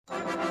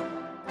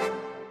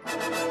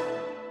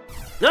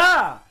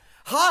Ah!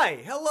 Hi!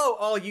 Hello,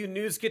 all you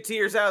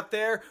newsketeers out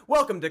there.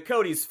 Welcome to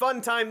Cody's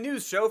Fun Time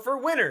News Show for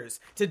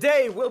Winners.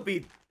 Today we'll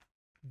be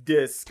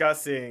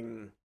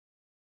discussing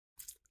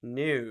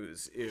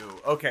news.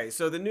 Ew. Okay,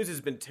 so the news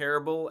has been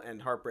terrible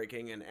and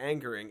heartbreaking and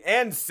angering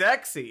and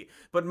sexy,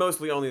 but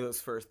mostly only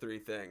those first three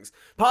things.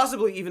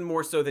 Possibly even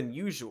more so than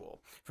usual.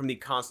 From the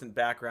constant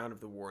background of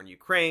the war in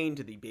Ukraine,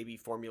 to the baby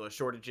formula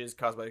shortages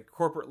caused by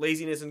corporate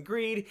laziness and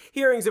greed,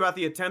 hearings about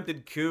the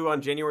attempted coup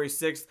on January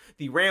 6th,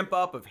 the ramp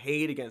up of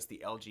hate against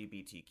the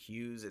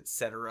LGBTQs,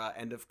 etc.,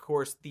 and of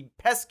course the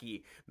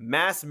pesky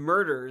mass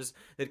murders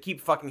that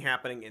keep fucking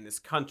happening in this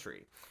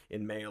country.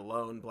 In May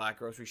alone, black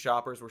grocery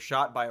shoppers were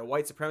shot by a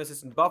white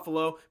supremacist in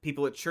Buffalo,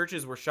 people at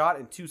churches were shot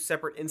in 2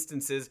 separate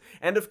instances,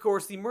 and of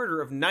course the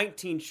murder of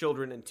 19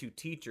 children and 2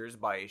 teachers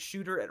by a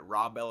shooter at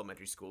Robb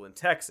Elementary School in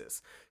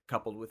Texas,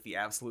 coupled with the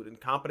absolute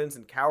incompetence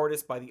and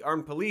cowardice by the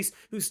armed police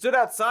who stood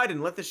outside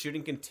and let the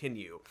shooting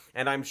continue.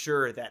 And I'm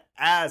sure that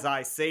as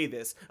I say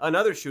this,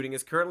 another shooting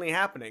is currently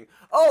happening.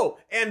 Oh,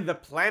 and the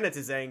planet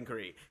is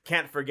angry.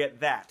 Can't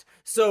forget that.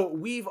 So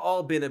we've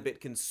all been a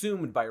bit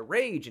consumed by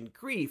rage and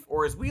grief,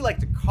 or as we like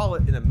to call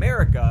it in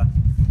America,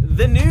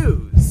 the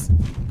news.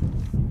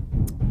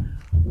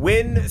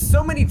 When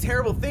so many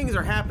terrible things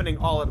are happening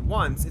all at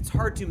once, it's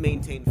hard to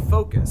maintain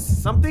focus.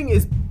 Something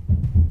is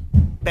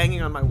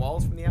banging on my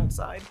walls from the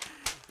outside.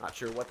 Not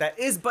sure what that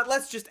is, but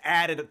let's just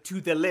add it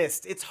to the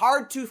list. It's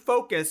hard to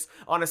focus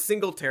on a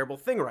single terrible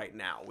thing right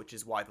now, which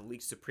is why the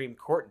leaked Supreme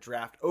Court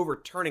draft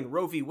overturning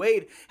Roe v.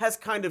 Wade has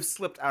kind of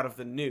slipped out of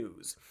the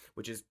news,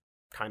 which is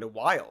kind of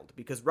wild,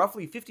 because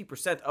roughly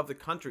 50% of the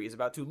country is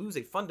about to lose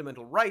a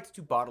fundamental right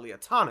to bodily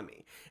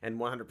autonomy, and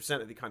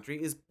 100% of the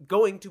country is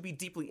going to be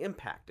deeply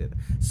impacted.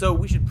 So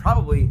we should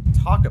probably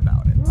talk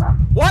about it.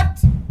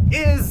 What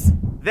is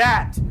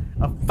that?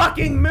 A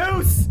fucking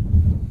moose?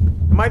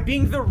 Am I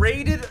being the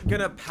rated?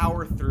 Gonna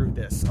power through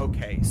this.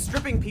 Okay,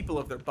 stripping people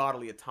of their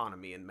bodily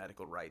autonomy and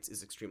medical rights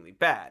is extremely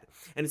bad.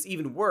 And it's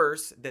even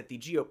worse that the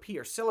GOP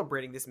are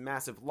celebrating this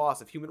massive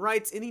loss of human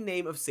rights in the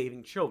name of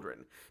saving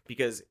children.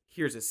 Because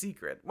here's a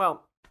secret.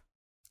 Well,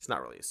 it's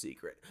not really a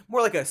secret.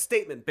 More like a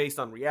statement based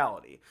on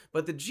reality.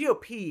 But the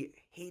GOP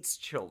hates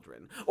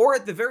children. Or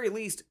at the very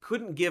least,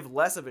 couldn't give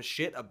less of a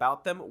shit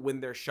about them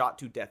when they're shot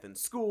to death in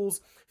schools,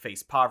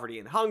 face poverty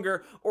and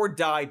hunger, or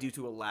die due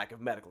to a lack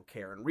of medical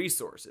care and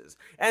resources.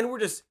 And we're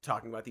just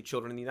talking about the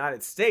children in the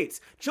United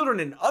States. Children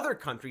in other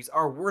countries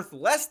are worth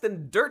less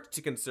than dirt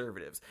to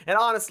conservatives. And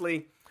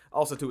honestly,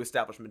 also to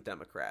establishment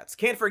Democrats.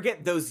 Can't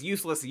forget those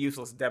useless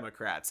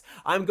Democrats.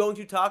 I'm going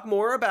to talk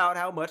more about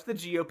how much the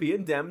GOP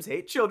and Dems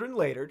hate children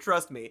later,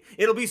 trust me.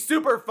 It'll be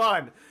super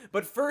fun.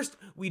 But first,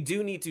 we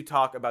do need to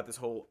talk about this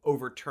whole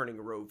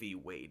overturning Roe v.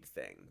 Wade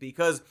thing.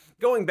 Because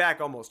going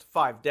back almost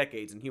 5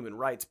 decades in human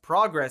rights,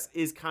 progress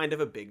is kind of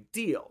a big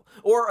deal.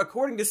 Or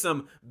according to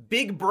some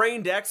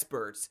big-brained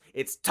experts,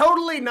 it's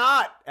totally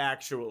not,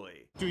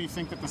 actually. Do you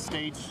think that the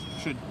states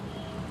should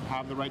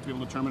have the right to be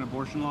able to determine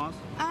abortion laws?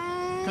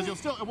 Because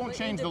it won't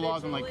change the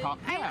laws in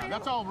yeah,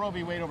 that's all Roe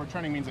v. Wade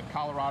overturning means that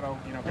Colorado,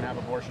 can have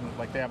abortion,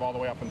 like they have all the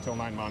way up until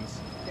 9 months,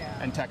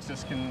 and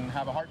Texas can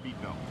have a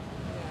heartbeat bill.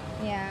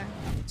 Yeah.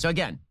 So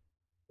again,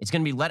 it's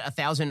going to be let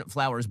 1,000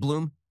 flowers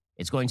bloom.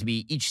 It's going to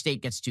be each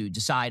state gets to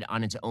decide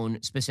on its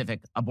own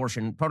specific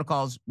abortion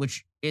protocols,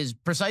 which is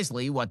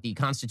precisely what the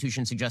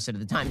Constitution suggested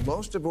at the time.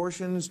 Most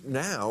abortions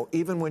now,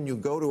 even when you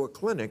go to a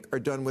clinic, are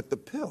done with the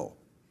pill.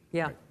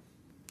 Yeah. Right.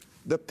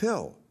 The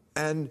pill.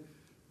 And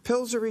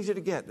pills are easy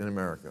to get in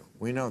America.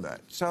 We know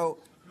that. So,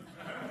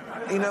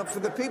 for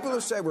the people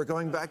who say we're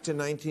going back to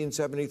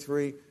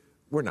 1973,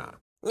 we're not.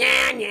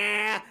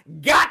 Yeah,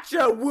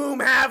 gotcha,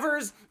 womb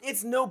havers!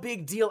 It's no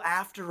big deal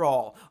after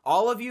all.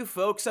 All of you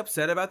folks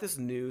upset about this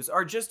news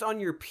are just on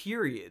your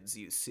periods,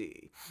 you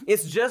see.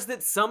 It's just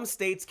that some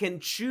states can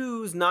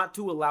choose not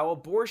to allow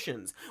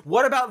abortions.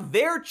 What about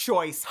their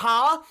choice,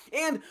 huh?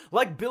 And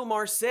like Bill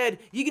Maher said,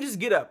 you can just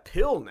get a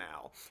pill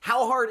now.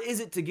 How hard is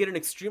it to get an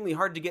extremely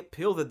hard to get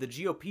pill that the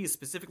GOP is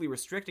specifically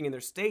restricting in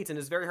their states and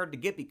is very hard to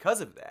get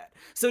because of that?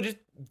 So just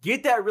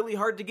get that really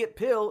hard to get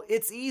pill.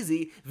 It's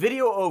easy.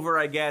 Video over,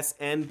 I guess.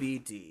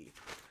 NBD.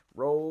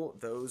 Roll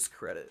those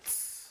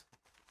credits.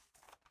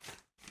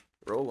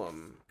 Roll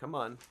them. Come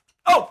on.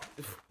 Oh!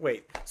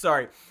 Wait,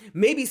 sorry.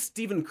 Maybe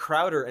Steven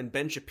Crowder and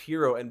Ben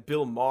Shapiro and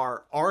Bill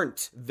Maher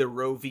aren't the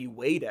Roe v.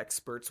 Wade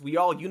experts we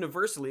all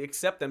universally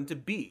accept them to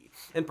be.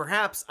 And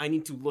perhaps I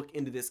need to look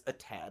into this a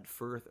tad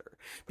further.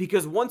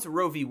 Because once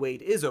Roe v.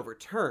 Wade is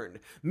overturned,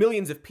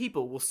 millions of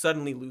people will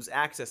suddenly lose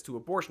access to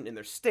abortion in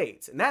their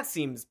states. And that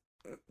seems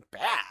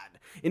bad.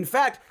 In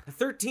fact,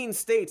 13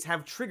 states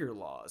have trigger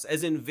laws,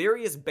 as in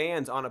various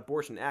bans on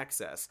abortion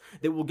access,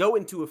 that will go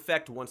into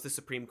effect once the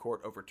Supreme Court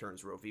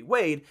overturns Roe v.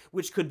 Wade,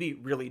 which could be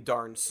really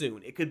darn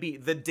soon. It could be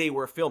the day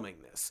we're filming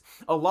this.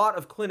 A lot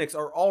of clinics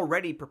are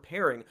already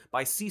preparing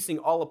by ceasing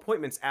all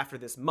appointments after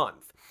this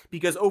month,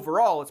 because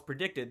overall it's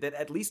predicted that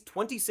at least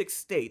 26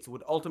 states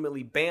would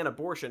ultimately ban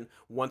abortion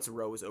once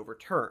Roe is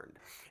overturned.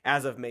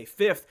 As of May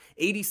 5th,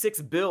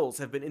 86 bills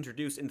have been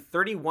introduced in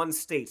 31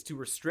 states to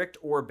restrict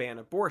or ban ban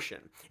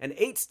abortion, and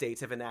 8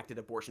 states have enacted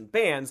abortion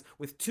bans,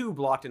 with 2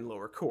 blocked in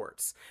lower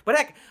courts. But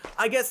heck,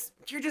 I guess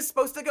you're just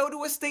supposed to go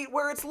to a state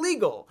where it's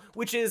legal,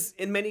 which is,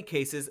 in many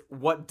cases,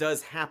 what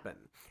does happen.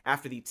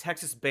 After the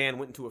Texas ban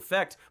went into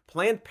effect,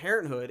 Planned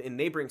Parenthood in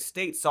neighboring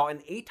states saw an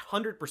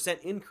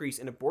 800% increase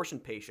in abortion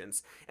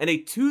patients and a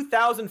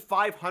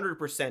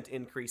 2,500%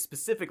 increase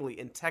specifically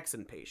in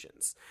Texan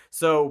patients.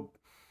 So,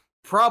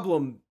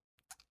 problem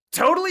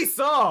totally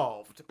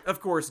solved!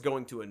 Of course,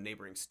 going to a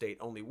neighboring state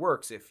only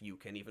works if you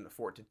can even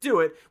afford to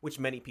do it, which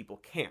many people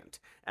can't.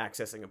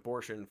 Accessing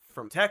abortion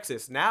from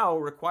Texas now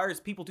requires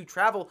people to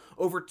travel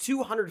over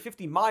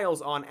 250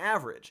 miles on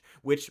average,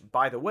 which,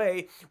 by the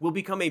way, will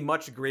become a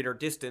much greater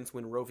distance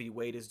when Roe v.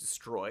 Wade is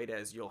destroyed,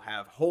 as you'll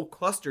have whole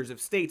clusters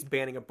of states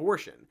banning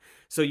abortion.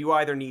 So you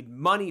either need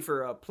money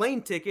for a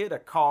plane ticket, a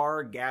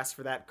car, gas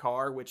for that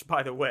car, which,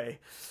 by the way,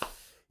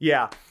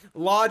 yeah,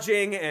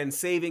 lodging and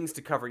savings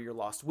to cover your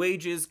lost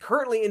wages.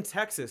 Currently in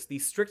Texas, the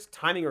strict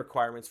timing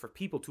requirements for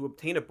people to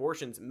obtain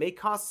abortions may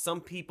cost some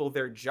people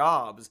their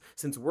jobs,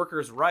 since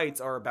workers'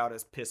 rights are about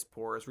as piss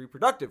poor as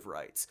reproductive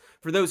rights.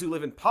 For those who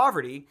live in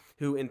poverty,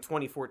 who in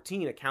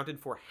 2014 accounted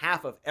for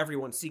half of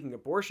everyone seeking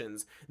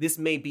abortions, this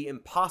may be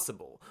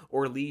impossible,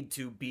 or lead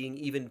to being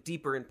even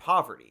deeper in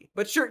poverty.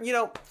 But sure,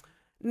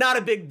 not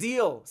a big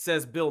deal,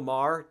 says Bill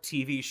Maher,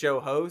 TV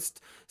show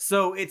host.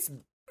 So it's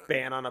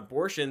ban on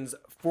abortions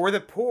for the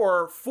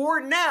poor for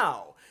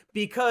now,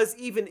 because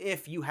even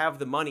if you have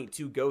the money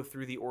to go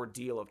through the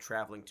ordeal of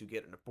traveling to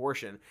get an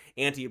abortion,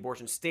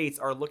 anti-abortion states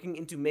are looking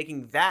into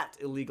making that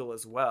illegal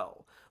as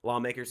well.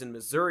 Lawmakers in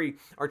Missouri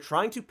are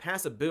trying to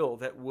pass a bill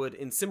that would,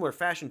 in similar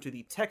fashion to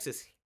the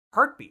Texas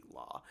heartbeat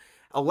law,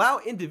 allow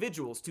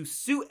individuals to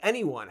sue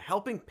anyone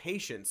helping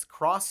patients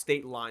cross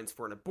state lines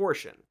for an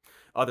abortion.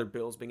 Other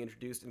bills being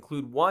introduced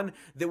include one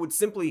that would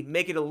simply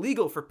make it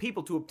illegal for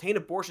people to obtain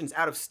abortions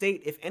out of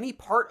state if any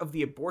part of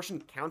the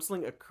abortion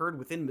counseling occurred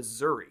within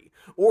Missouri,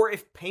 or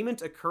if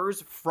payment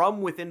occurs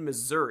from within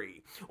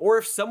Missouri, or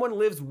if someone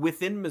lives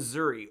within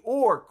Missouri,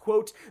 or,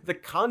 quote, the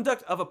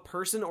conduct of a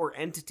person or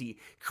entity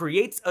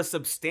creates a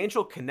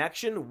substantial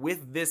connection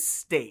with this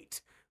state.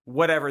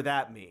 Whatever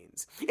that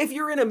means. If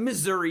you're in a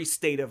Missouri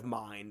state of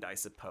mind, I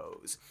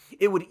suppose.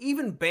 It would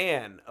even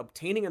ban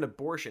obtaining an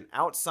abortion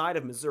outside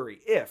of Missouri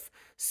if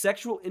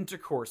sexual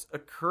intercourse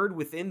occurred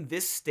within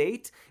this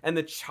state and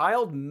the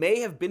child may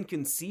have been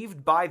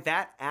conceived by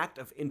that act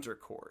of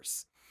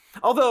intercourse.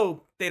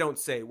 Although they don't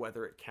say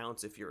whether it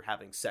counts if you're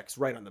having sex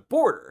right on the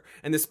border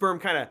and the sperm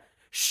kind of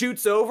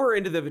shoots over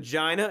into the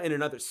vagina in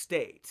another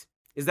state.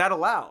 Is that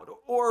allowed?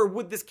 Or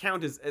would this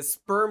count as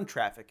sperm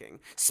trafficking,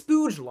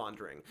 spooge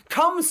laundering,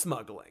 cum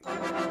smuggling,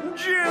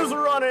 jizz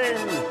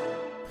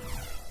running?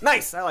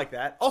 Nice, I like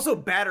that. Also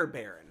batter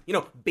baron,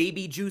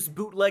 baby juice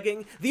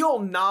bootlegging, the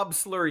old knob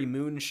slurry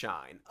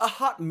moonshine, a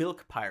hot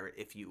milk pirate,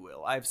 if you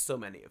will. I have so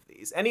many of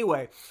these.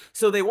 Anyway,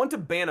 so they want to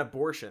ban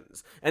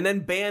abortions, and then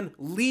ban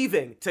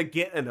leaving to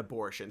get an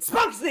abortion.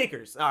 Spunk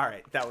sneakers!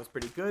 Alright, that was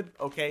pretty good.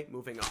 Okay,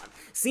 moving on.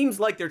 Seems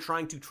like they're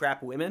trying to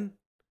trap women,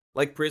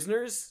 like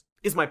prisoners,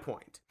 is my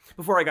point,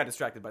 before I got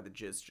distracted by the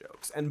jizz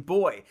jokes. And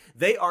boy,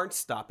 they aren't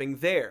stopping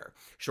there.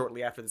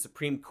 Shortly after the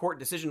Supreme Court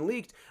decision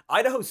leaked,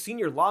 Idaho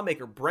senior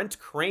lawmaker Brent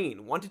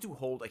Crane wanted to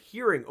hold a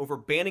hearing over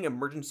banning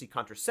emergency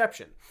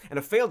contraception, and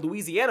a failed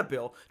Louisiana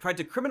bill tried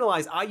to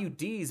criminalize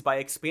IUDs by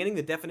expanding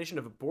the definition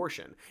of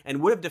abortion,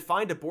 and would have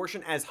defined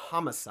abortion as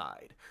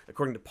homicide.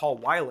 According to Paul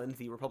Weiland,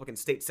 the Republican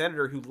state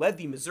senator who led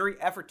the Missouri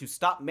effort to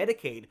stop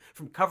Medicaid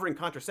from covering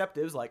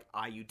contraceptives like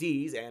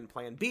IUDs and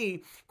Plan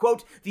B,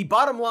 quote, the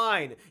bottom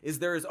line is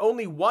there is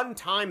only one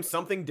time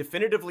something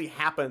definitively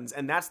happens,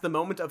 and that's the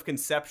moment of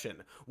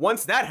conception.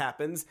 Once that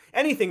happens,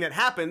 anything that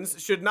happens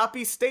should not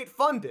be state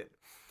funded.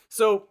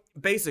 So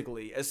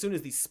basically, as soon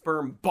as the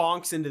sperm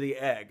bonks into the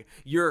egg,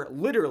 you're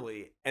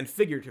literally and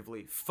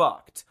figuratively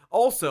fucked.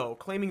 Also,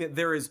 claiming that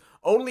there is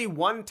only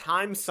one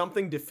time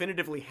something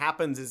definitively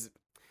happens is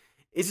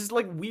just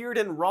weird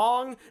and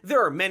wrong.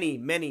 There are many,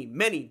 many,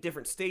 many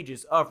different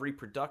stages of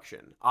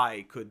reproduction.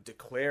 I could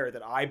declare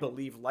that I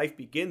believe life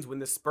begins when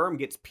the sperm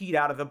gets peed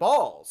out of the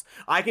balls.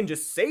 I can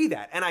just say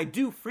that, and I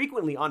do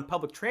frequently on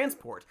public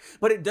transport,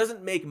 but it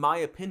doesn't make my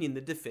opinion the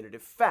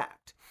definitive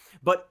fact.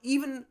 But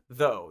even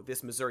though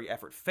this Missouri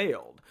effort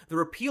failed, the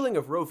repealing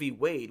of Roe v.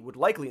 Wade would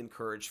likely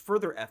encourage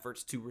further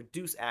efforts to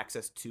reduce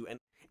access to and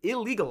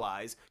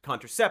illegalize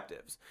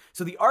contraceptives.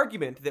 So the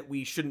argument that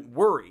we shouldn't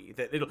worry,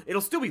 that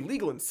it'll still be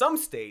legal in some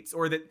states,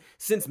 or that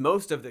since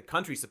most of the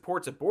country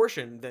supports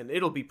abortion, then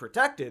it'll be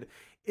protected,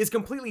 is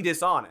completely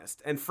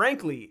dishonest and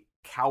frankly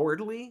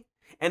cowardly,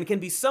 and can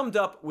be summed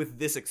up with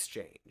this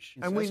exchange.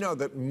 And we know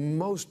that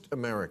most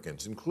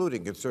Americans,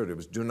 including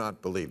conservatives, do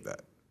not believe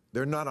that.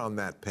 They're not on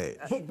that page.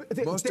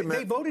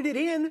 They voted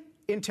it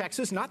in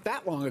Texas not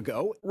that long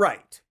ago.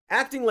 Right.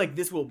 Acting like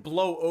this will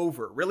blow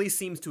over really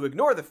seems to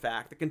ignore the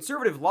fact that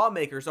conservative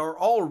lawmakers are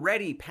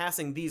already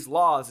passing these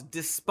laws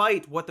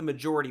despite what the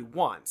majority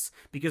wants,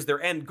 because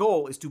their end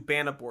goal is to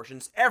ban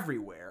abortions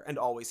everywhere and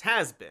always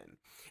has been.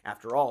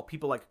 After all,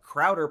 people like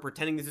Crowder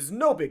pretending this is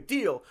no big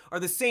deal are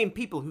the same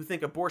people who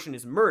think abortion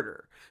is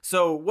murder.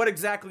 So what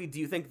exactly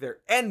do you think their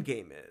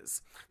endgame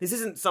is? This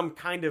isn't some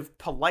kind of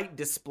polite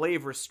display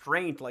of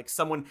restraint like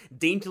someone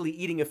daintily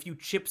eating a few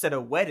chips at a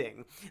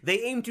wedding.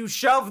 They aim to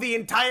shove the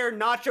entire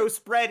nacho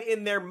spread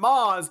in their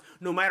maws,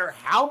 no matter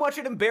how much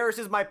it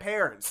embarrasses my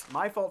parents.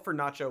 My fault for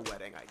nacho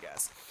wedding, I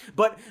guess.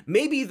 But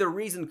maybe the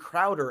reason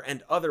Crowder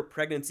and other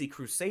pregnancy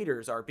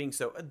crusaders are being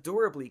so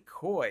adorably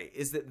coy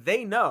is that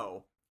they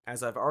know,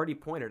 as I've already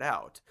pointed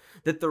out,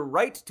 that the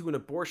right to an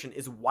abortion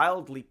is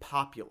wildly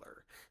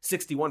popular.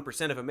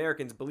 61% of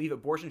Americans believe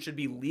abortion should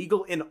be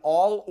legal in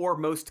all or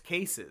most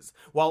cases,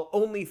 while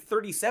only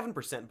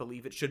 37%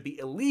 believe it should be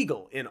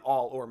illegal in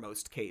all or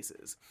most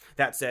cases.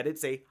 That said,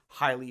 it's a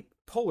highly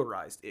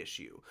polarized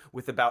issue,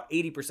 with about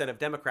 80% of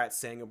Democrats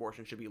saying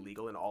abortion should be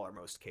legal in all or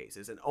most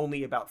cases, and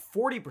only about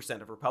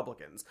 40% of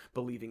Republicans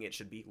believing it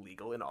should be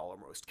legal in all or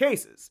most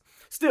cases.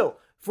 Still,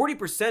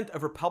 40%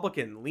 of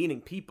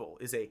Republican-leaning people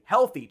is a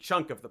healthy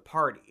chunk of the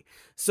party,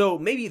 so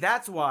maybe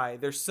that's why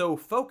they're so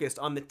focused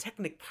on the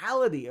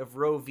technicality of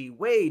Roe v.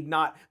 Wade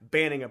not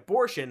banning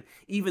abortion,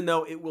 even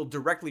though it will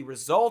directly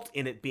result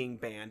in it being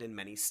banned in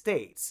many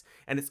states.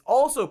 And it's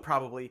also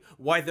probably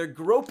why they're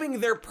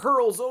groping their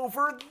pearls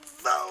over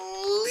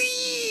the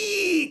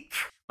leak!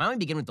 Why don't we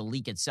begin with the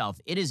leak itself?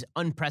 It is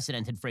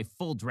unprecedented for a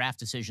full draft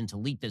decision to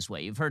leak this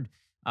way. You've heard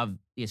of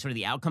sort of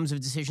the outcomes of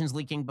decisions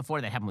leaking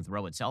before. That happened with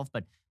Roe itself,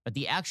 but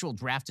the actual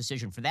draft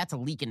decision, for that to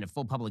leak into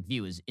full public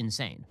view, is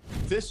insane.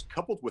 This,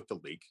 coupled with the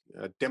leak,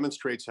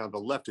 demonstrates how the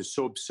left is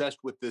so obsessed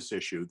with this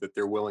issue that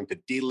they're willing to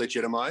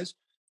delegitimize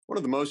one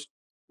of the most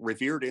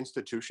revered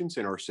institutions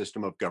in our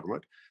system of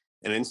government,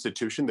 an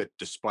institution that,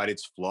 despite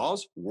its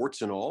flaws,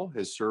 warts and all,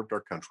 has served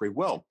our country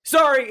well.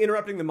 Sorry,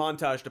 interrupting the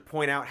montage to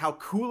point out how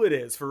cool it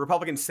is for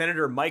Republican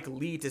Senator Mike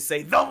Lee to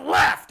say the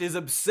left is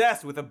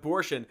obsessed with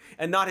abortion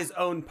and not his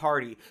own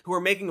party, who are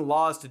making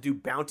laws to do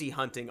bounty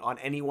hunting on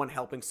anyone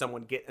helping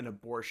someone get an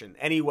abortion.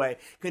 Anyway,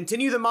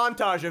 continue the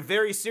montage of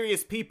very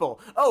serious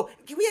people. Oh,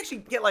 can we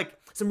actually get like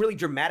some really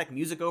dramatic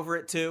music over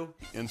it too?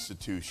 The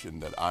institution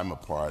that I'm a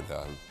part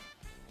of,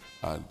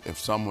 if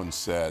someone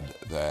said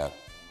that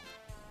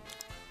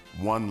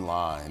one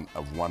line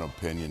of one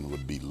opinion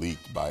would be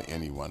leaked by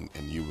anyone,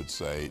 and you would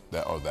say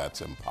that, oh,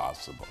 that's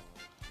impossible.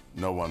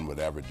 No one would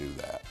ever do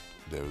that.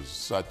 There was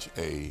such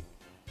a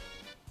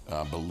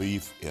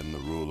belief in the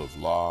rule of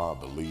law, a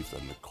belief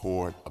in the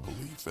court, a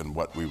belief in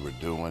what we were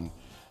doing,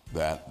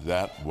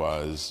 that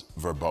was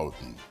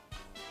verboten.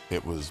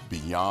 It was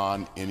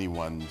beyond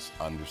anyone's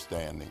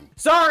understanding.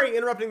 Sorry,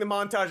 interrupting the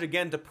montage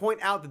again to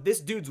point out that this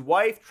dude's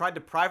wife tried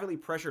to privately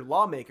pressure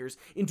lawmakers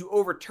into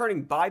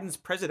overturning Biden's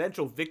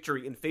presidential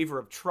victory in favor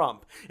of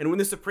Trump. And when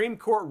the Supreme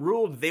Court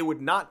ruled they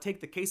would not take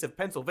the case of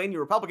Pennsylvania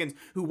Republicans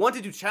who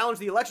wanted to challenge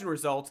the election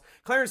results,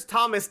 Clarence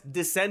Thomas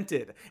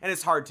dissented. And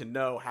it's hard to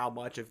know how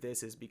much of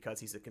this is because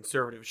he's a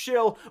conservative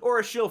shill or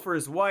a shill for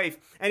his wife.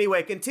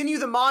 Anyway, continue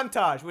the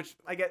montage, which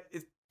I get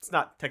it's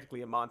not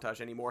technically a montage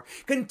anymore.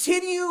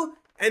 Continue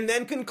and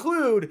then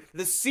conclude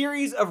the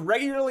series of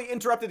regularly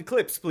interrupted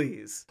clips,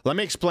 please. Let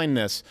me explain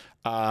this.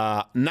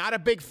 Not a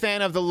big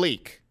fan of the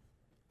leak.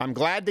 I'm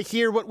glad to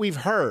hear what we've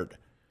heard.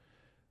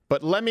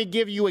 But let me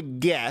give you a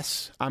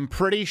guess. I'm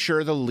pretty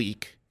sure the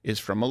leak is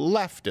from a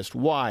leftist.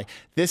 Why?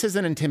 This is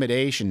an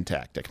intimidation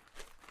tactic.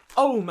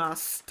 Oh, my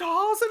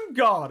stars and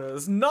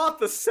garters, not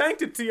the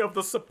sanctity of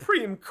the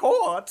Supreme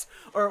Court.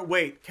 Or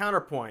wait,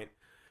 counterpoint.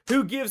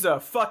 Who gives a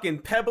fucking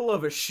pebble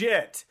of a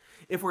shit?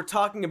 If we're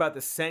talking about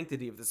the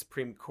sanctity of the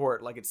Supreme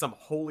Court like it's some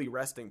holy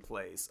resting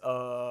place,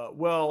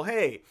 well,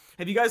 hey,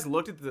 have you guys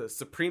looked at the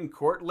Supreme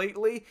Court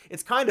lately?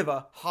 It's kind of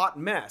a hot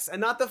mess,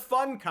 and not the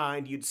fun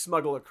kind you'd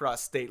smuggle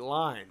across state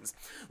lines.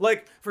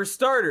 Like, for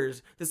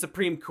starters, the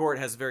Supreme Court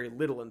has very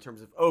little in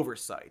terms of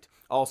oversight.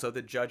 Also,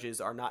 the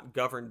judges are not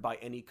governed by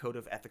any code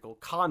of ethical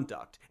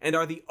conduct, and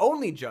are the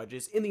only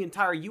judges in the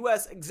entire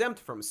U.S. exempt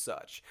from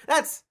such.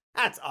 That's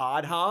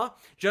odd, huh?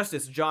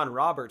 Justice John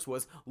Roberts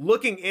was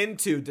looking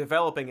into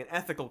developing an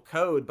ethical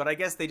code, but I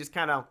guess they just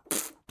kind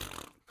of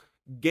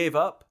gave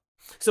up.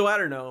 So I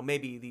don't know,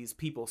 maybe these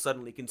people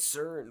suddenly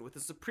concerned with the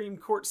Supreme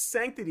Court's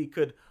sanctity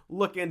could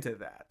look into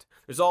that.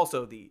 There's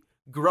also the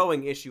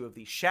growing issue of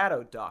the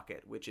shadow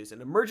docket, which is an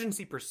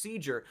emergency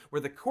procedure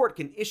where the court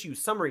can issue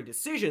summary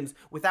decisions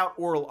without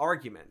oral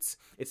arguments.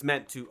 It's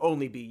meant to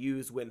only be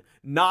used when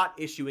not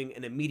issuing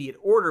an immediate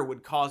order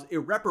would cause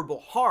irreparable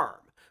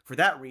harm. For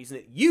that reason,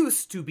 it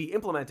used to be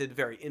implemented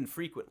very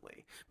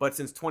infrequently, but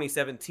since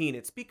 2017,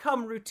 it's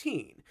become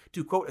routine.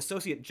 To quote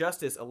Associate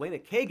Justice Elena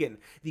Kagan,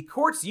 the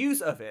court's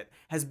use of it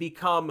has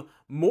become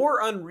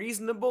more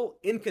unreasonable,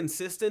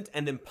 inconsistent,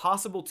 and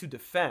impossible to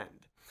defend.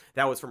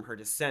 That was from her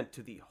dissent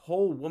to the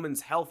Whole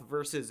Woman's Health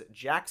versus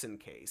Jackson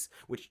case,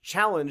 which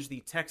challenged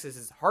the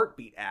Texas's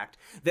Heartbeat Act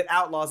that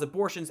outlaws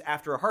abortions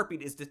after a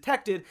heartbeat is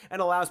detected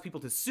and allows people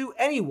to sue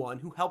anyone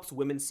who helps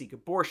women seek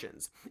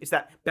abortions. It's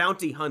that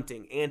bounty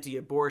hunting,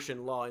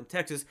 anti-abortion law in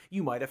Texas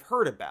you might have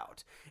heard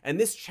about. And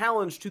this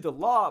challenge to the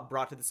law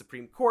brought to the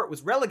Supreme Court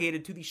was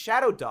relegated to the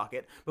shadow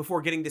docket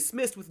before getting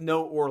dismissed with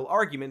no oral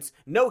arguments,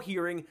 no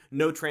hearing,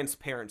 no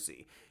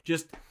transparency.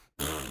 Just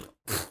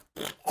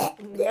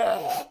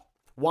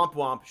womp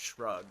womp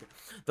shrug.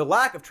 The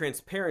lack of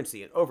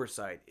transparency and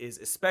oversight is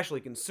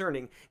especially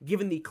concerning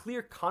given the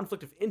clear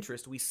conflict of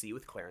interest we see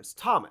with Clarence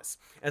Thomas.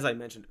 As I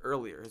mentioned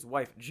earlier, his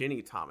wife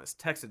Ginny Thomas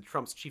texted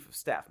Trump's chief of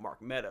staff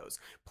Mark Meadows,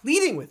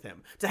 pleading with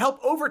him to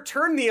help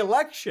overturn the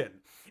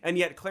election. And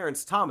yet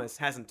Clarence Thomas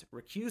hasn't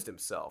recused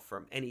himself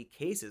from any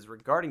cases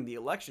regarding the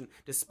election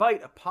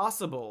despite a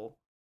possible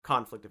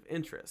conflict of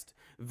interest.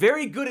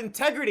 Very good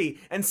integrity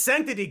and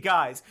sanctity,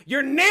 guys.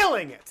 You're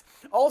nailing it.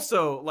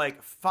 Also,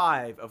 like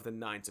 5 of the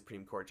 9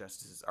 Supreme Court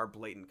justices are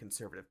blatant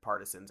conservative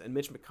partisans, and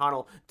Mitch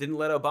McConnell didn't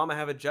let Obama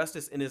have a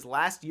justice in his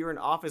last year in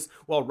office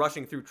while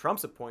rushing through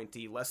Trump's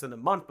appointee less than a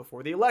month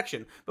before the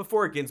election,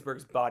 before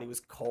Ginsburg's body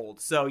was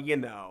cold. So,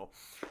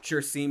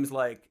 sure seems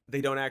like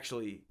they don't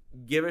actually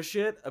give a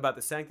shit about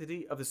the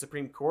sanctity of the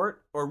Supreme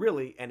Court, or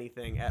really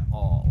anything at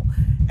all.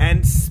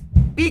 And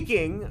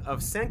speaking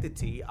of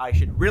sanctity, I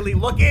should really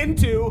look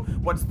into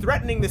what's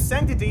threatening the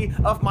sanctity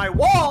of my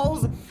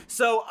walls,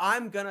 so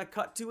I'm gonna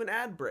cut to an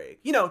ad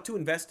break, to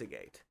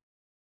investigate.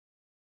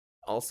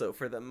 Also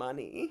for the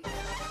money.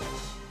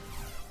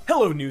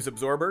 Hello, news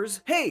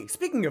absorbers. Hey,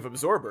 speaking of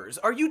absorbers,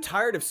 are you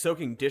tired of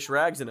soaking dish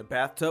rags in a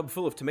bathtub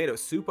full of tomato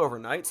soup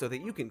overnight so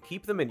that you can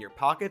keep them in your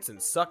pockets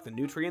and suck the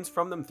nutrients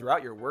from them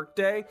throughout your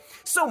workday?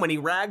 So many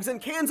rags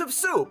and cans of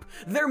soup!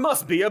 There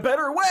must be a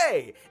better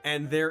way!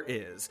 And there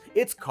is.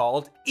 It's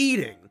called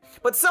eating.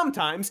 But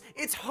sometimes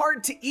it's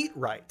hard to eat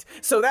right.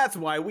 So that's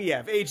why we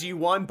have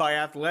AG1 by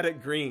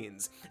Athletic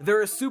Greens.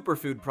 They're a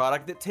superfood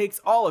product that takes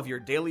all of your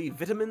daily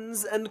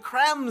vitamins and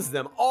crams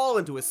them all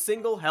into a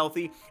single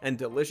healthy and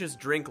delicious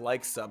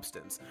drink-like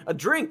substance. A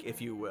drink, if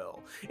you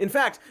will. In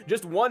fact,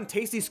 just one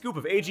tasty scoop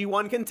of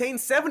AG1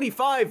 contains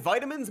 75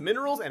 vitamins,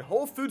 minerals, and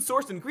whole food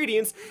sourced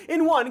ingredients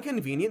in one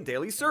convenient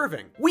daily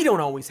serving. We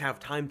don't always have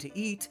time to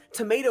eat.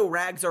 Tomato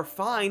rags are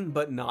fine,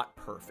 but not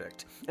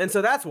perfect. And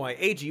so that's why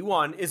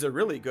AG1 is a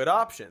really good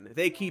option.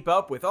 They keep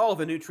up with all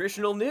the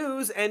nutritional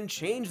news and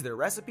change their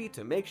recipe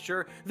to make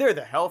sure they're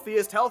the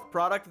healthiest health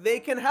product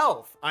they can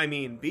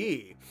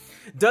be.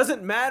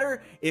 Doesn't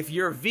matter if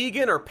you're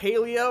vegan or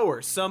paleo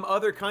or some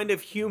other kind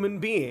of human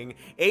being,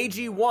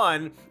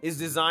 AG1 is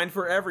designed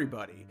for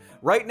everybody.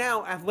 Right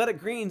now, Athletic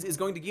Greens is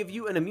going to give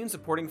you an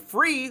immune-supporting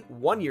free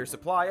 1-year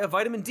supply of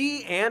vitamin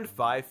D and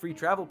 5 free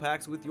travel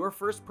packs with your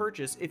first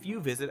purchase if you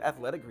visit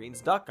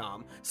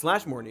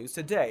athleticgreens.com/more news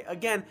today.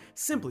 Again,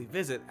 simply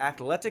visit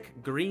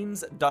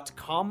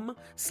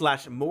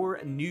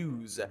athleticgreens.com/more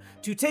news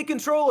to take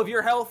control of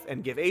your health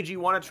and give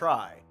AG1 a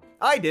try.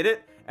 I did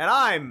it, and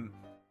I'm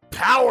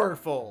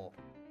powerful.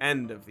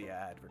 End of the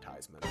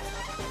advertisement.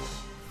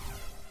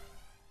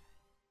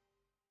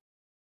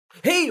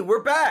 Hey,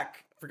 we're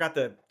back! Forgot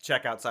to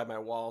check outside my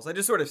walls. I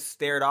just sort of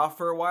stared off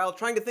for a while,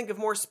 trying to think of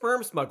more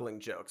sperm smuggling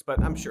jokes,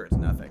 but I'm sure it's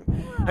nothing.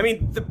 I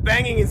mean, the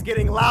banging is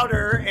getting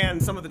louder,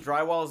 and some of the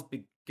drywall is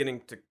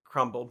beginning to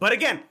crumble. But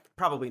again,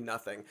 probably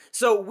nothing.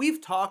 So we've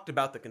talked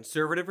about the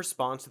conservative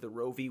response to the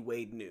Roe v.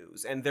 Wade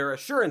news, and their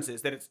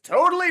assurances that it's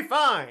totally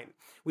fine,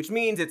 which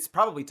means it's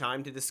probably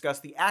time to discuss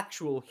the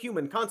actual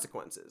human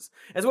consequences,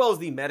 as well as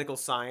the medical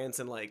science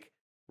and,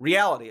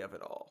 reality of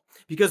it all.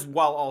 Because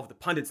while all of the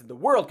pundits in the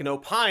world can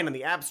opine on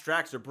the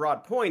abstracts or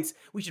broad points,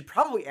 we should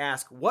probably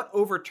ask what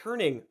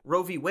overturning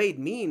Roe v. Wade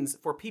means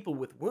for people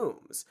with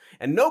wombs.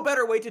 And no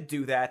better way to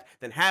do that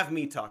than have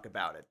me talk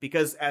about it.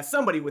 Because as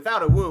somebody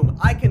without a womb,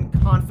 I can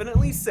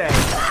confidently say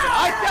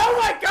that oh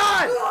my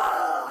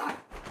god!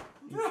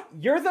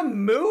 You're the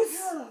moose?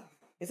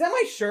 Is that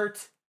my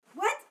shirt?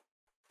 What?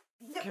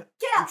 Get up!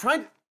 I'm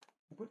trying to...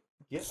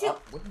 Get Shoot.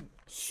 up. What?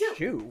 Shoot.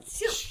 Shooing.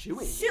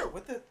 Shoot.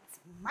 What the... It's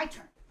my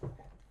turn.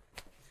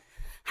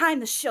 I'm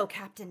the show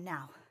captain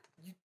now.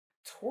 You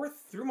tore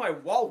through my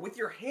wall with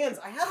your hands.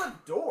 I have a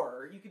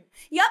door. You could...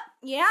 Yep.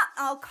 Yeah,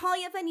 I'll call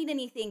you if I need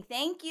anything.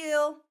 Thank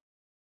you.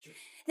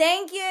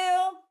 Thank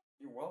you.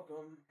 You're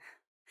welcome.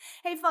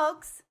 Hey,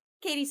 folks.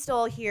 Katie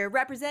Stoll here,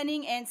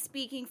 representing and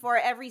speaking for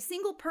every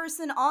single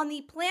person on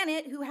the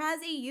planet who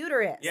has a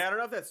uterus. Yeah, I don't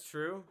know if that's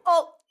true.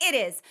 Oh, it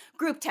is.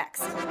 Group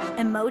text.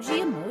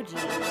 Emoji.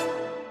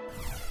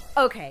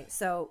 Okay,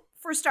 so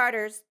for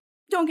starters,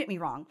 don't get me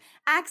wrong.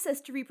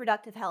 Access to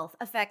reproductive health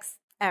affects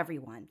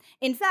everyone.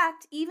 In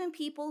fact, even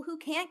people who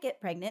can't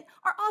get pregnant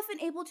are often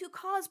able to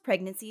cause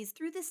pregnancies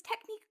through this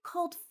technique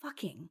called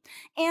fucking.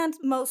 And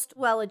most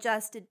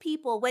well-adjusted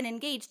people, when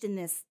engaged in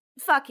this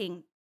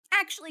fucking,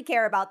 actually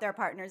care about their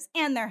partners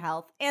and their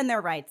health and their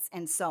rights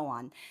and so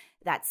on.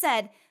 That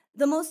said,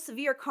 the most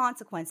severe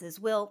consequences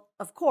will,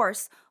 of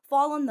course,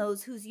 fall on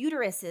those whose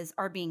uteruses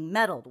are being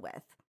meddled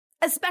with.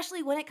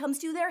 especially when it comes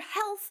to their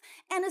health,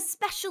 and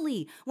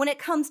especially when it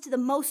comes to the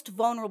most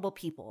vulnerable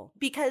people.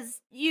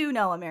 Because you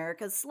know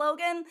America's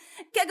slogan,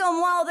 kick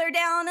them while they're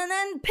down and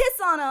then piss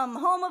on them,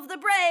 home of the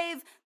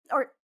brave,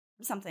 or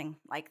something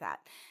like that.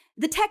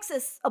 The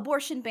Texas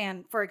abortion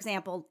ban, for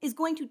example, is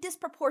going to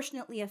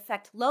disproportionately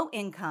affect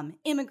low-income,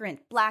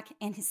 immigrant, Black,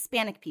 and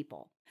Hispanic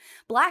people.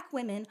 Black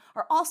women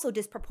are also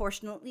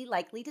disproportionately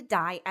likely to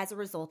die as a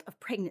result of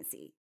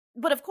pregnancy.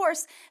 But of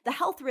course, the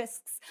health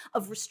risks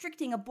of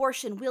restricting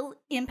abortion will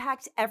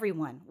impact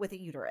everyone with a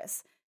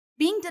uterus.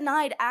 Being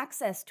denied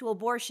access to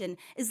abortion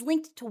is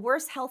linked to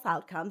worse health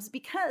outcomes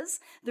because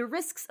the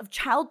risks of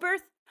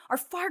childbirth are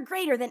far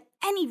greater than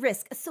any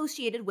risk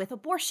associated with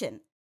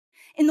abortion.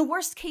 In the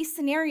worst case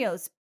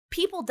scenarios,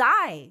 people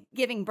die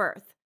giving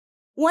birth.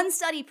 One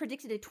study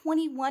predicted a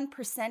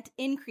 21%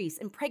 increase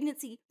in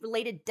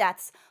pregnancy-related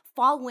deaths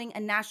following a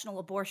national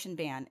abortion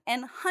ban,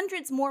 and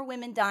hundreds more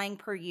women dying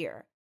per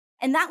year.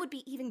 And that would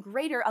be even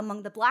greater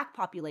among the Black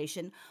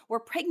population, where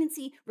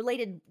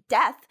pregnancy-related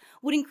death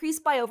would increase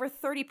by over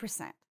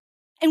 30%.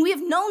 And we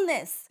have known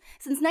this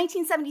since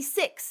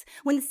 1976,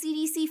 when the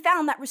CDC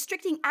found that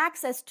restricting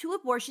access to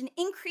abortion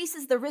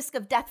increases the risk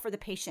of death for the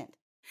patient.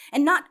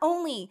 And not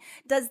only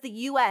does the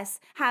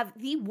U.S. have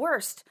the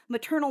worst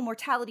maternal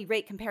mortality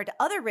rate compared to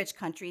other rich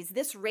countries,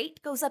 this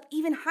rate goes up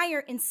even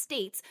higher in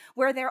states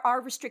where there are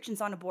restrictions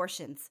on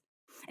abortions.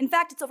 In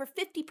fact, it's over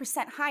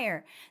 50%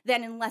 higher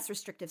than in less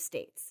restrictive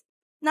states.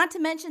 Not to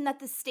mention that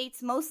the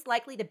states most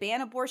likely to ban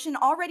abortion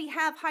already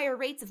have higher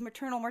rates of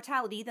maternal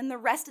mortality than the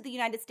rest of the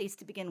United States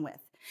to begin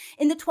with.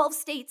 In the 12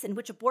 states in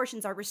which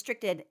abortions are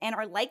restricted and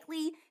are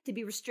likely to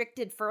be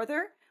restricted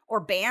further or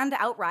banned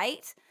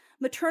outright,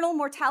 maternal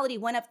mortality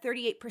went up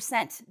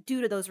 38%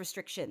 due to those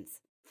restrictions.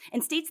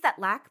 And states that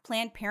lack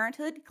Planned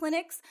Parenthood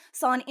clinics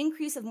saw an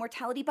increase of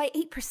mortality by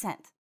 8%.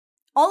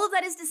 All of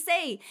that is to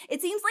say,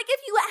 it seems like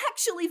if you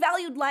actually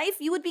valued life,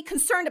 you would be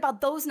concerned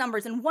about those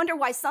numbers and wonder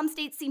why some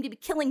states seem to be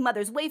killing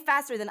mothers way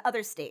faster than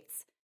other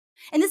states.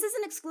 And this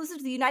isn't exclusive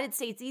to the United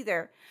States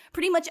either.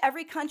 Pretty much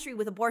every country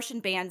with abortion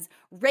bans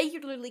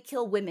regularly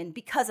kill women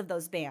because of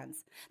those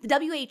bans. The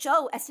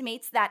WHO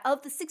estimates that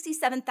of the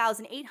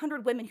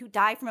 67,800 women who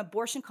die from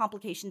abortion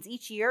complications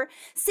each year,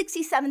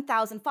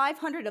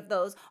 67,500 of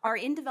those are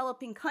in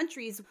developing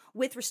countries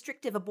with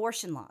restrictive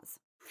abortion laws.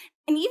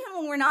 And even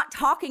when we're not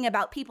talking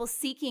about people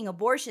seeking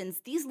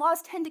abortions, these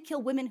laws tend to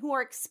kill women who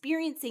are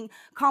experiencing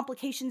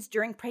complications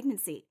during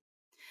pregnancy.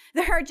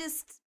 There are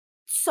just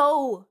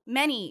so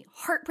many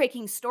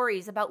heartbreaking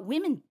stories about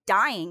women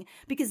dying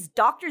because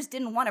doctors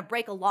didn't want to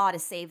break a law to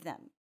save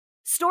them.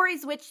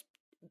 Stories which,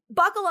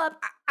 buckle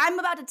up, I'm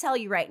about to tell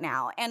you right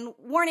now, and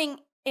warning,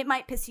 it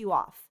might piss you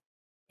off.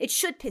 It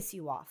should piss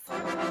you off,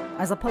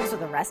 as opposed to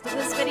the rest of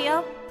this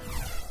video.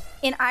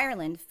 In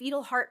Ireland,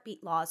 fetal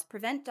heartbeat laws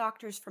prevent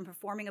doctors from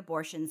performing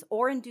abortions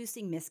or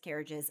inducing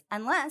miscarriages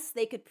unless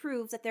they could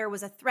prove that there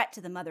was a threat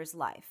to the mother's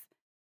life.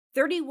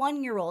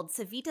 31-year-old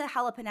Savita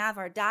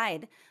Halapanavar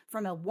died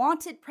from a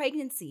wanted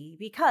pregnancy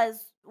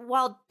because,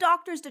 while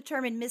doctors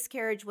determined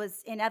miscarriage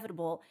was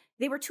inevitable,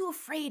 they were too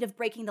afraid of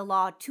breaking the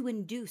law to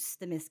induce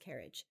the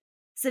miscarriage.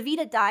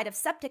 Savita died of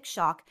septic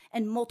shock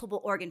and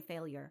multiple organ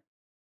failure.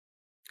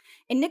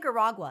 In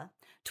Nicaragua,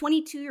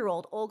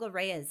 22-year-old Olga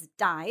Reyes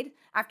died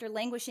after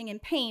languishing in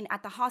pain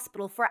at the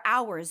hospital for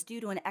hours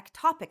due to an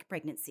ectopic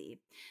pregnancy.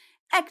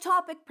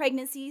 Ectopic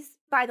pregnancies,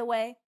 by the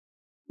way,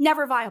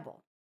 never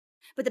viable.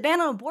 But the ban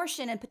on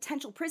abortion and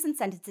potential prison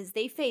sentences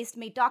they faced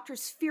made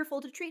doctors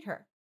fearful to treat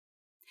her.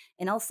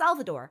 In El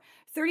Salvador,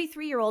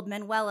 33-year-old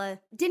Manuela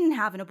didn't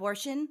have an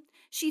abortion.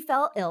 She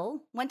fell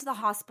ill, went to the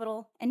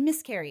hospital, and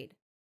miscarried.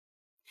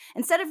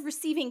 Instead of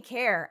receiving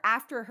care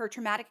after her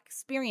traumatic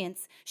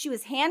experience, she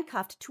was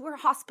handcuffed to her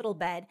hospital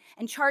bed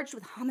and charged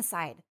with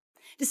homicide,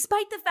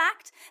 despite the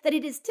fact that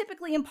it is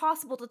typically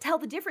impossible to tell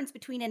the difference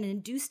between an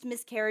induced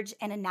miscarriage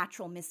and a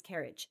natural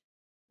miscarriage.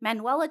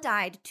 Manuela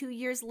died 2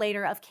 years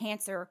later of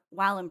cancer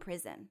while in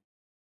prison.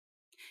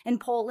 In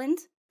Poland,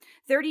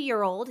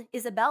 30-year-old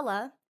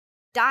Isabella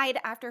died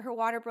after her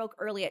water broke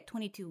early at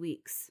 22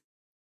 weeks.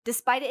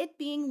 Despite it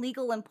being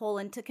legal in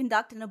Poland to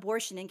conduct an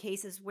abortion in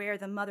cases where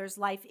the mother's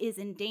life is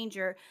in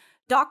danger,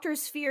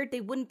 doctors feared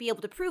they wouldn't be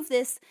able to prove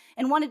this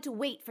and wanted to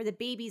wait for the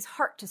baby's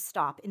heart to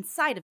stop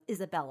inside of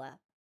Isabella.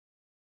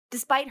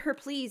 Despite her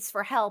pleas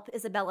for help,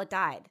 Isabella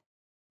died,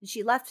 and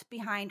she left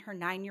behind her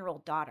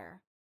 9-year-old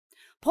daughter.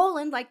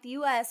 Poland, like the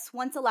U.S.,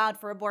 once allowed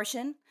for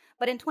abortion,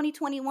 but in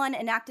 2021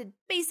 enacted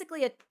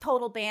basically a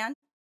total ban.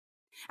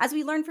 As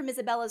we learned from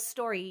Isabella's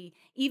story,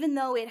 even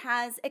though it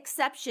has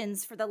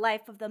exceptions for the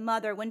life of the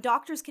mother, when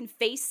doctors can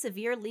face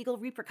severe legal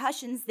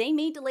repercussions, they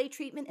may delay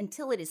treatment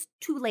until it is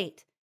too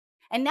late.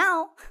 And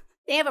now,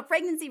 they have a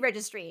pregnancy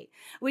registry,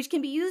 which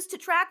can be used to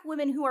track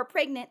women who are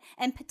pregnant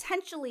and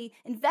potentially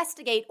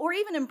investigate or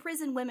even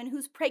imprison women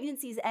whose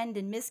pregnancies end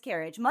in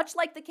miscarriage, much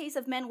like the case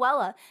of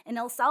Manuela in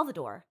El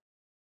Salvador.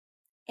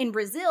 In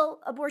Brazil,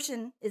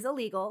 abortion is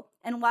illegal,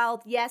 and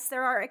while, yes,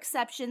 there are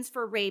exceptions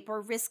for rape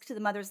or risk to the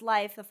mother's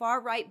life, the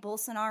far-right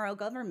Bolsonaro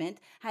government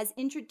has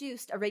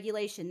introduced a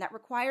regulation that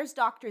requires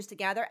doctors to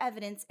gather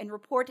evidence and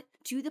report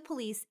to the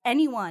police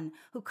anyone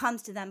who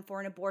comes to them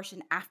for an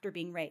abortion after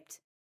being raped.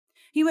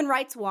 Human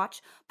Rights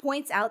Watch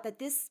points out that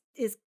this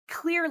is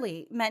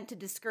clearly meant to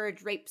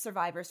discourage rape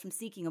survivors from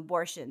seeking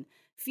abortion,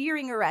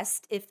 fearing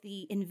arrest if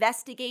the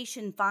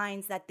investigation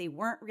finds that they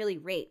weren't really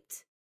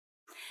raped.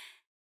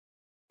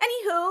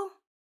 Anywho,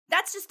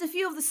 that's just a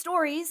few of the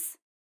stories.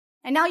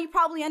 And now you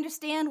probably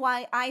understand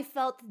why I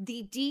felt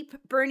the deep,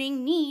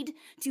 burning need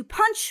to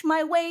punch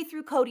my way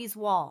through Cody's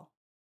wall.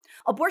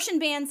 Abortion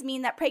bans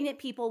mean that pregnant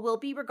people will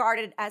be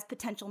regarded as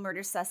potential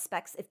murder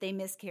suspects if they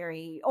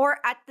miscarry, or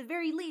at the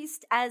very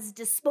least, as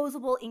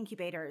disposable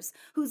incubators,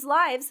 whose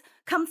lives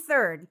come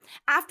third,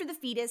 after the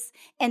fetus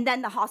and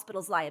then the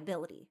hospital's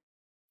liability.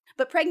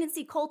 But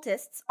pregnancy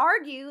cultists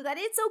argue that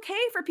it's okay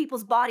for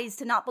people's bodies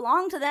to not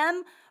belong to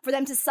them, for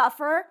them to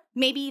suffer,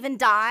 maybe even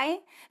die,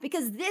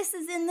 because this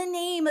is in the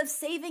name of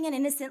saving an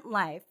innocent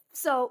life.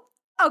 So,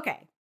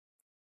 okay,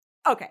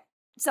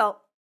 so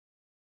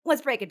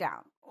let's break it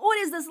down. What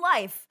is this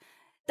life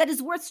that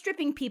is worth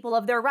stripping people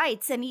of their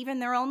rights and even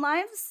their own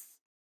lives?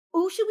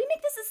 Ooh, should we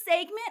make this a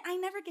segment? I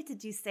never get to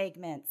do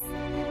segments.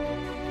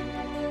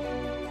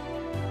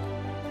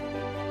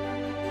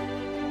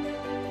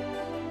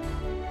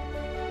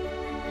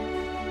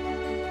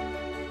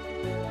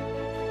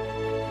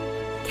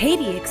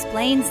 Katie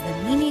explains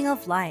the meaning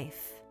of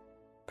life.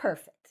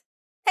 Perfect.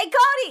 Hey,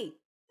 Cody!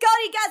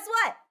 Cody, guess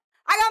what?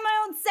 I got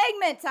my own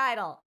segment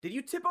title. Did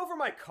you tip over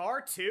my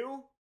car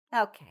too?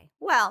 Okay,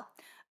 well,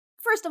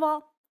 first of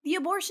all, the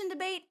abortion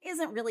debate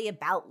isn't really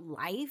about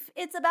life.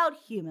 It's about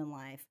human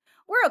life.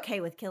 We're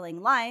okay with killing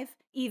life,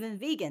 even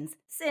vegans,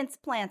 since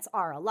plants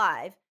are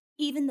alive,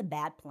 even the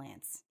bad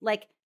plants,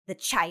 like the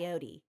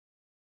chayote.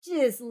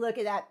 Just look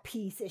at that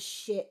piece of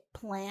shit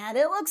plant.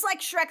 It looks like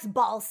Shrek's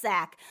ball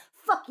sack.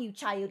 Fuck you,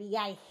 chayote.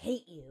 I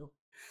hate you.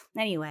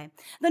 Anyway,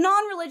 the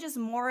non-religious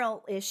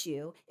moral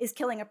issue is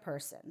killing a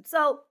person.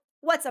 So,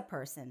 what's a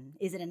person?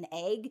 Is it an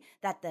egg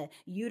that the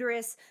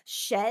uterus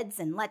sheds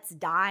and lets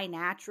die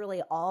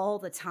naturally all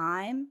the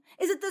time?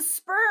 Is it the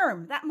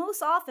sperm that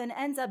most often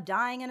ends up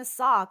dying in a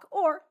sock,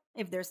 or,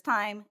 if there's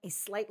time, a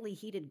slightly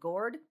heated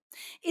gourd?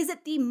 Is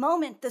it the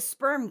moment the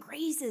sperm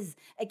grazes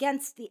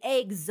against the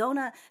egg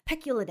zona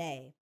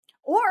peculidae?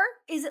 Or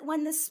is it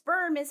when the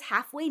sperm is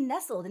halfway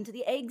nestled into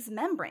the egg's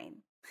membrane?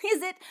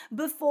 Is it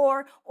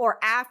before or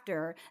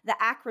after the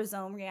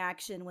acrosome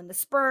reaction when the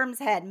sperm's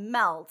head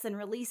melts and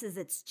releases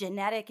its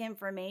genetic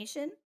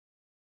information?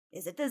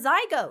 Is it the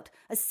zygote,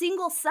 a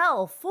single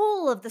cell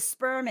full of the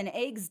sperm and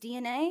egg's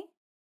DNA?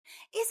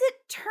 Is it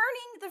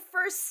turning the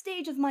first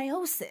stage of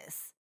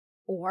meiosis?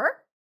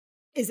 Or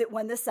is it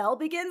when the cell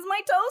begins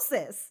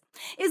mitosis?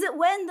 Is it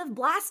when the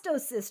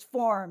blastocyst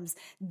forms,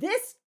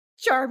 this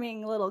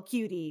charming little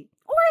cutie?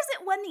 Or is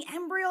it when the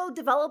embryo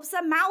develops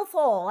a mouth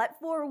hole at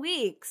 4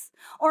 weeks?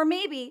 Or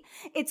maybe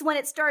it's when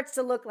it starts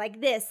to look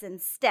like this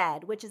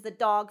instead, which is the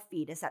dog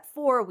fetus at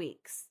 4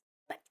 weeks.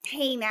 But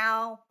hey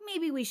now,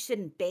 maybe we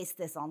shouldn't base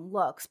this on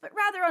looks, but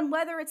rather on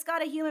whether it's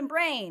got a human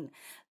brain.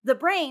 The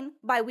brain,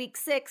 by week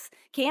 6,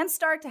 can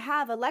start to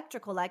have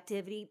electrical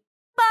activity,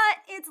 but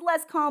it's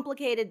less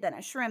complicated than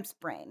a shrimp's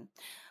brain.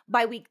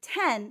 By week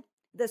 10,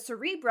 the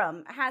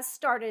cerebrum has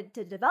started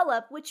to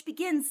develop, which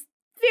begins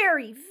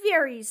very,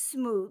 very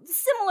smooth,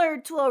 similar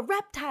to a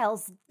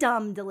reptile's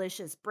dumb,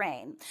 delicious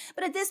brain.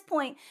 But at this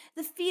point,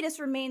 the fetus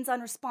remains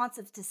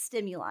unresponsive to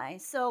stimuli.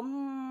 So,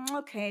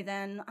 okay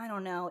then, I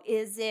don't know.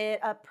 Is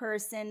it a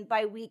person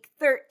by week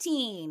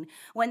 13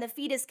 when the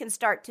fetus can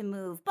start to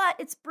move, but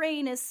its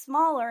brain is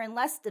smaller and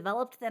less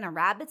developed than a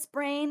rabbit's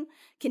brain,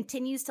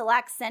 continues to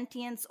lack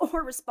sentience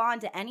or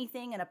respond to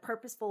anything in a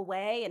purposeful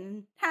way,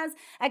 and has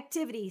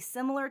activity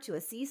similar to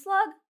a sea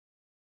slug?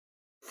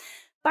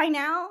 By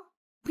now,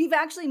 we've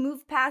actually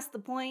moved past the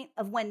point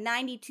of when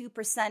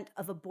 92%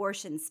 of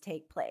abortions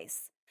take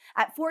place.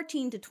 At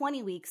 14 to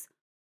 20 weeks,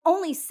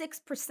 only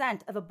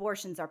 6% of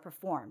abortions are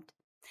performed.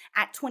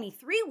 At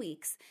 23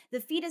 weeks, the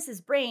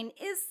fetus's brain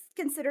is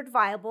considered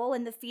viable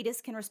and the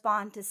fetus can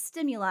respond to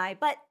stimuli,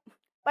 but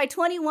by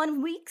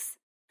 21 weeks,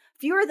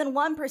 fewer than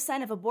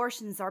 1% of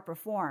abortions are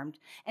performed,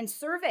 and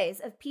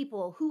surveys of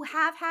people who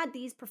have had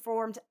these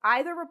performed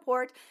either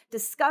report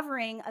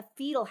discovering a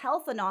fetal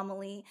health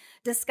anomaly,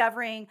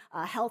 discovering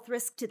a health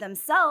risk to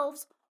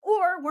themselves,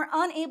 or were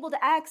unable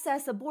to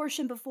access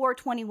abortion before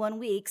 21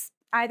 weeks,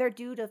 either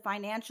due to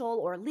financial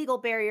or legal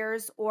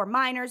barriers, or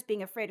minors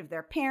being afraid of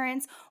their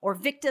parents, or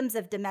victims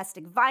of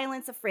domestic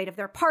violence afraid of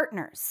their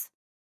partners.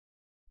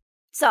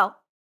 So,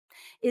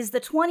 is the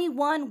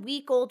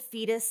 21-week-old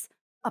fetus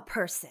a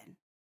person?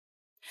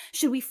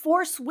 Should we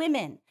force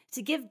women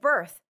to give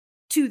birth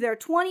to their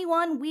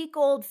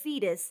 21-week-old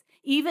fetus,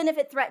 even if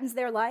it threatens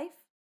their life?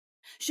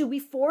 Should we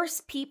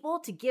force people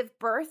to give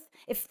birth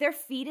if their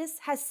fetus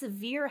has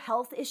severe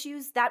health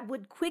issues that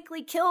would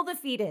quickly kill the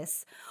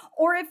fetus,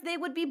 or if they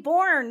would be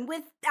born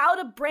without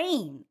a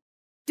brain?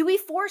 Do we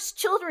force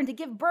children to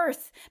give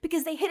birth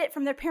because they hid it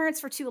from their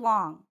parents for too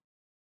long?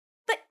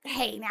 But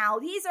hey, now,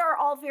 these are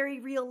all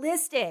very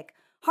realistic,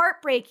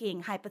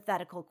 heartbreaking,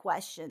 hypothetical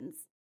questions.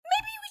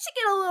 Maybe we should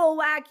get a little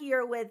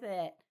wackier with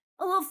it.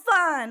 A little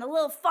fun, a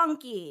little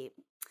funky.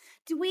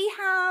 Do we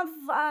have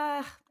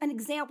an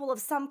example of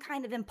some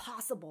kind of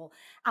impossible,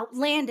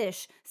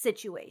 outlandish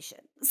situation?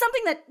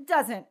 Something that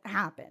doesn't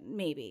happen,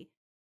 maybe.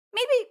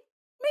 Maybe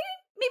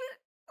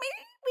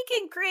we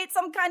can create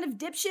some kind of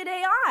dipshit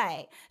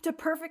AI to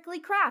perfectly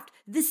craft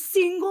the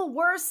single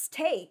worst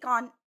take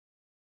on...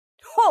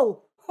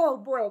 Oh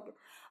boy.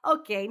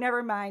 Okay,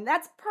 never mind.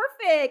 That's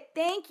perfect.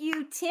 Thank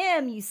you,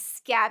 Tim, you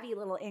scabby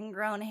little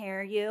ingrown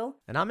hair, you.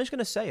 And I'm just going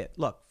to say it.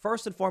 Look,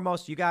 first and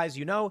foremost, you guys,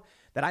 you know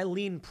that I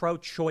lean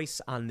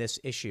pro-choice on this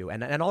issue.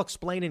 And I'll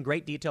explain in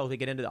great detail as we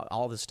get into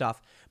all this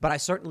stuff. But I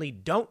certainly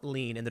don't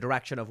lean in the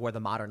direction of where the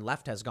modern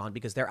left has gone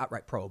because they're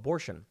outright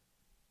pro-abortion.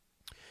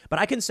 But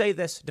I can say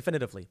this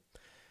definitively.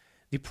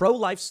 The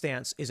pro-life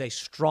stance is a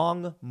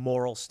strong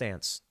moral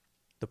stance.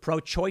 The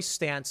pro-choice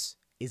stance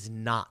is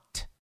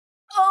not.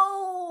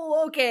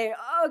 Oh, okay.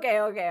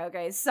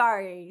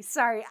 Sorry.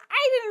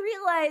 I didn't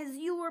realize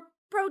you were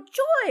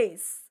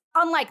pro-choice.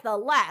 Unlike the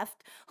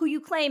left, who you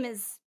claim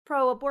is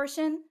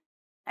pro-abortion.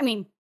 I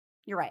mean,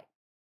 you're right.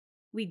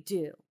 We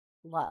do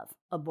love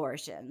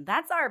abortion.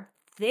 That's our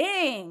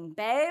thing,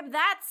 babe.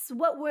 That's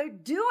what we're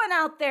doing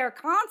out there,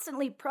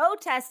 constantly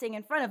protesting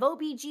in front of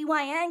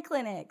OBGYN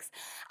clinics.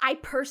 I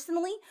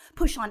personally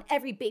push on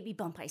every baby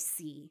bump I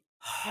see.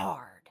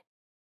 Hard.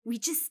 We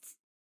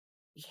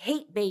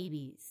hate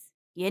babies,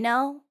 you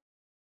know?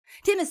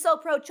 Tim is so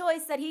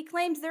pro-choice that he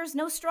claims there's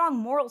no strong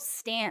moral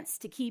stance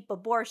to keep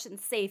abortion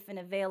safe and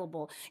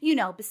available. You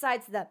know,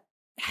 besides the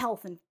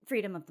health and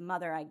freedom of the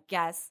mother, I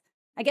guess.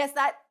 I guess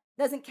that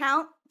doesn't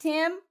count,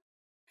 Tim?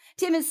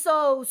 Tim is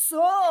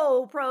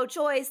so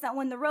pro-choice that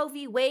when the Roe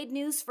v. Wade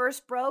news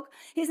first broke,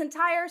 his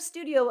entire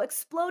studio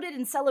exploded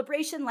in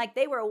celebration like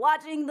they were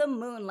watching the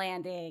moon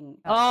landing.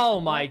 Oh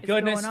my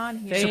goodness.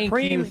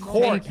 Supreme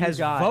Court has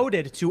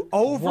voted to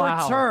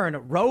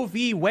overturn Roe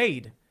v.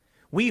 Wade.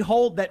 We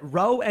hold that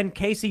Roe and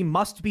Casey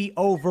must be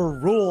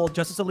overruled.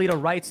 Justice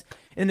Alito writes,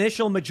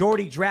 initial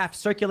majority draft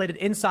circulated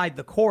inside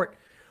the court.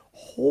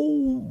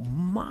 Oh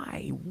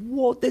my,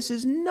 whoa, this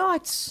is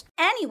nuts.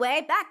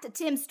 Anyway, back to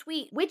Tim's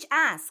tweet, which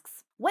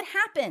asks, what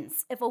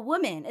happens if a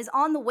woman is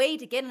on the way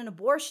to get an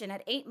abortion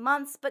at 8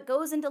 months but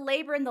goes into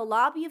labor in the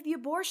lobby of the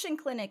abortion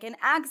clinic and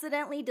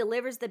accidentally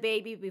delivers the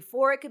baby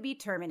before it could be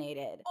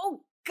terminated?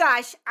 Oh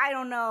gosh, I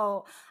don't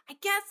know. I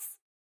guess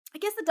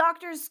the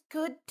doctors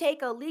could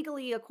take a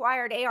legally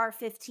acquired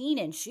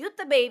AR-15 and shoot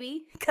the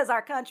baby, because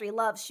our country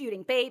loves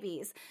shooting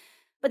babies.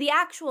 But the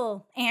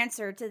actual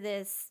answer to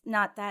this,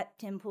 not that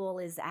Tim Pool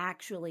is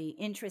actually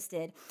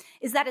interested,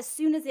 is that as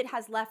soon as it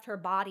has left her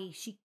body,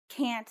 she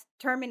can't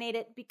terminate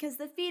it because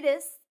the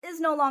fetus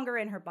is no longer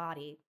in her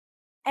body.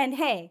 And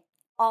hey,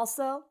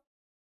 also,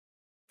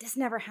 this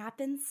never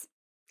happens.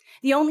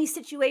 The only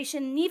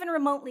situation even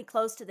remotely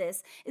close to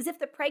this is if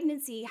the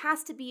pregnancy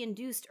has to be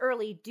induced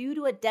early due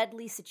to a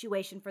deadly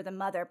situation for the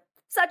mother,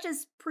 such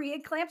as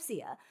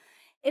preeclampsia.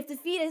 If the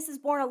fetus is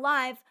born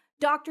alive,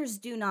 doctors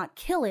do not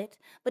kill it,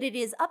 but it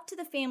is up to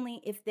the family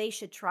if they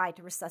should try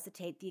to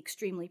resuscitate the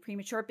extremely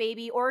premature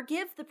baby or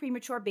give the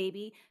premature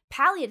baby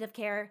palliative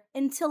care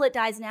until it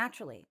dies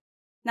naturally.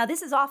 Now,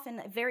 this is often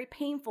a very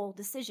painful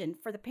decision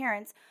for the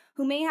parents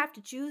who may have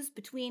to choose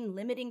between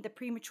limiting the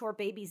premature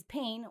baby's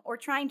pain or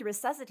trying to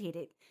resuscitate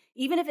it,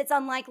 even if it's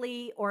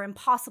unlikely or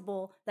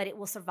impossible that it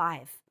will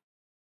survive.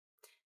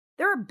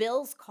 There are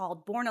bills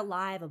called Born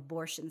Alive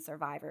Abortion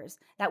Survivors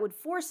that would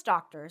force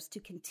doctors to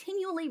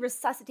continually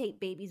resuscitate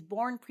babies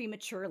born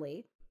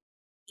prematurely,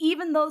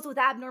 even those with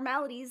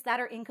abnormalities that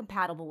are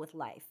incompatible with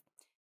life,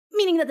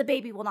 meaning that the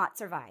baby will not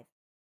survive,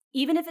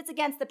 even if it's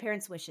against the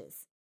parents'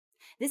 wishes.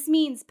 This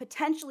means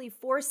potentially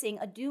forcing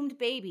a doomed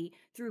baby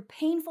through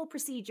painful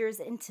procedures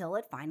until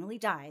it finally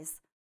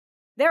dies.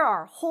 There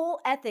are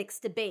whole ethics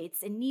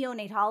debates in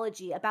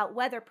neonatology about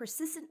whether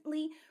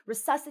persistently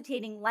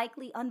resuscitating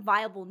likely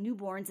unviable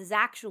newborns is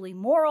actually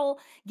moral,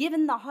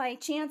 given the high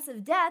chance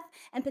of death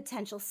and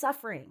potential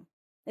suffering.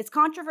 It's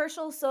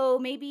controversial, so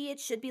maybe it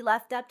should be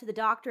left up to the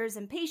doctors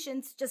and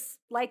patients, just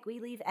like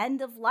we leave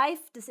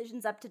end-of-life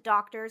decisions up to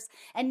doctors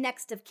and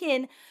next of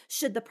kin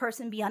should the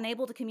person be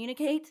unable to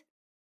communicate.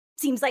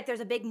 Seems like there's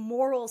a big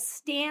moral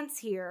stance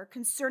here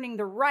concerning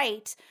the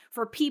right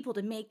for people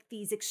to make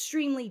these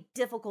extremely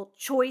difficult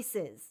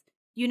choices,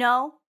 you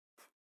know?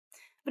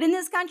 But in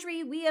this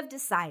country, we have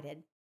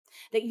decided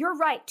that your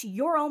right to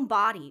your own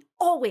body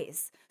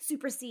always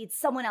supersedes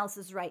someone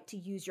else's right to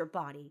use your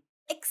body,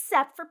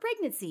 except for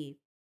pregnancy.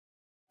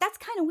 That's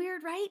kind of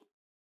weird, right?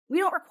 We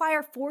don't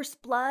require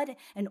forced blood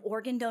and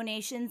organ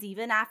donations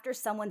even after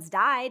someone's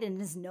died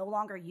and is no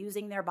longer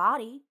using their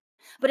body.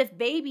 But if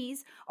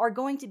babies are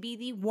going to be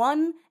the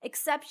one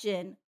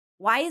exception,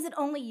 why is it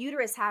only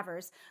uterus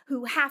havers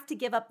who have to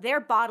give up their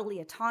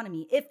bodily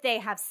autonomy if they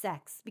have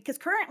sex? Because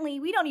currently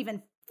we don't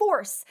even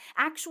force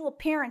actual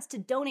parents to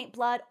donate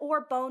blood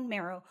or bone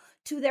marrow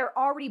to their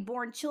already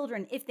born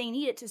children if they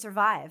need it to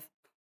survive.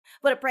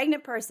 But a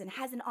pregnant person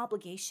has an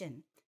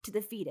obligation to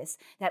the fetus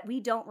that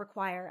we don't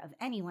require of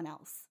anyone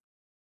else.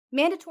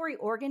 Mandatory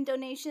organ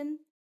donation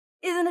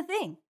isn't a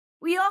thing.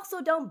 We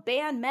also don't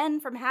ban men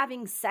from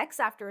having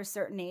sex after a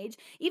certain age,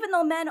 even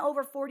though men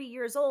over 40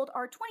 years old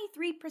are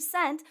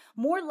 23%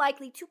 more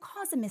likely to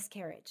cause a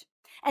miscarriage.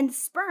 And the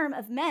sperm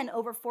of men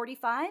over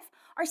 45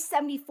 are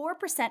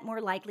 74%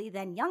 more likely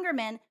than younger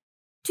men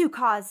to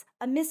cause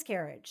a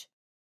miscarriage.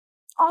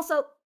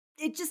 Also,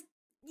 it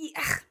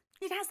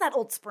has that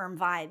old sperm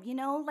vibe,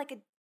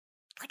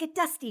 like a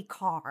dusty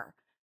car.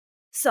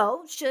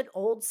 So, should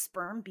old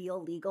sperm be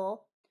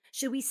illegal?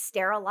 Should we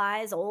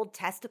sterilize old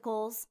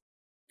testicles?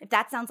 If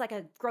that sounds like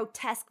a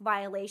grotesque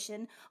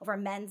violation of our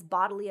men's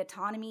bodily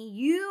autonomy,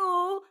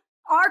 you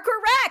are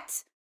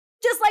correct!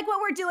 Just like what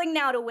we're doing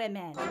now to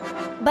women.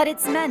 But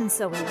it's men,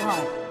 so we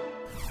won't.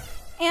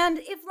 And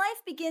if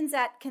life begins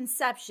at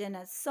conception,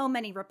 as so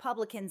many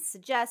Republicans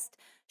suggest,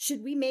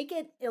 should we make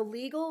it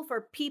illegal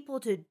for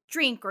people to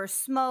drink or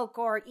smoke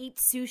or eat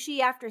sushi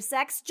after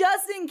sex,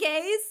 just in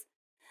case?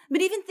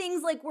 But even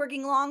things like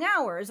working long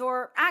hours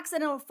or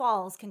accidental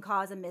falls can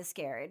cause a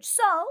miscarriage.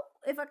 So,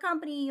 if a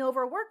company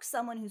overworks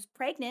someone who's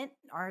pregnant,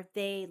 are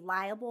they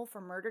liable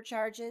for murder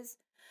charges?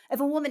 If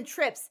a woman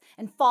trips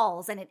and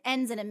falls and it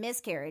ends in a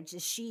miscarriage,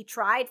 is she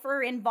tried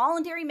for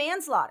involuntary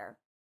manslaughter?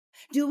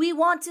 Do we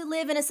want to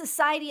live in a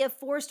society of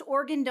forced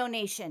organ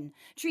donation,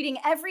 treating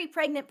every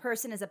pregnant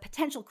person as a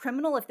potential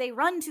criminal if they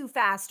run too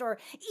fast or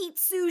eat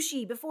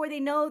sushi before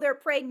they know they're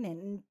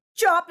pregnant, and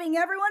chopping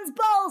everyone's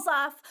balls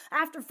off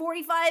after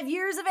 45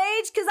 years of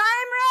age? 'Cause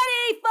I'm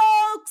ready,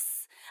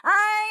 folks!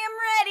 I am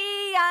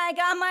ready! I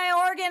got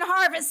my organ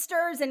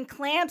harvesters and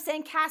clamps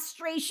and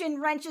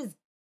castration wrenches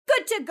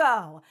good to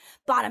go.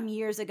 Bought them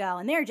years ago,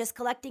 and they're just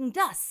collecting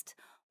dust.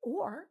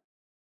 Or,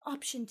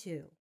 option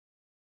 2.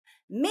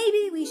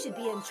 Maybe we should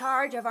be in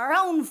charge of our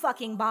own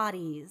fucking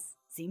bodies.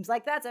 Seems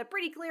like that's a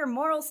pretty clear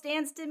moral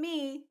stance to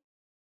me.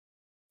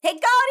 Hey,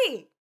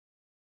 Cody!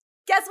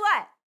 Guess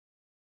what?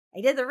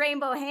 I did the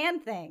rainbow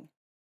hand thing.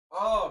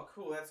 Oh,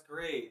 cool. That's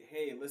great.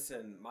 Hey,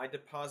 listen, my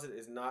deposit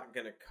is not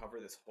going to cover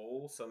this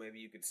hole, so maybe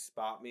you could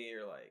spot me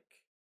or,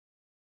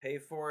 pay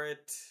for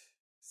it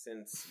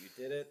since you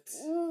did it.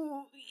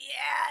 Ooh,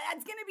 yeah,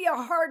 that's going to be a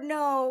hard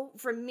no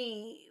from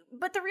me.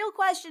 But the real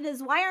question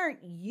is, why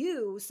aren't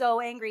you so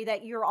angry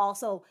that you're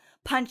also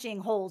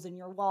punching holes in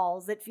your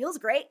walls? It feels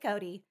great,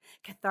 Cody.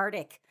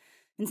 Cathartic.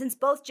 And since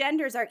both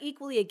genders are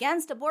equally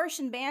against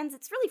abortion bans,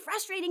 it's really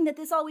frustrating that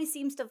this always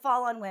seems to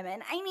fall on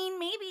women. I mean,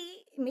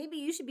 maybe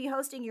you should be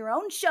hosting your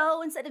own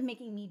show instead of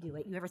making me do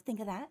it. You ever think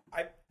of that?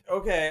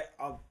 Okay,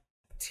 I'll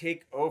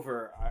take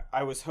over.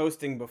 I was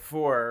hosting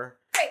before.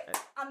 Hey,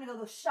 I'm gonna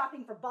go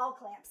shopping for ball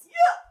clamps.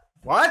 Yeah!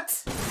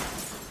 What?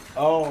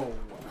 Oh,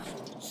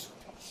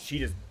 she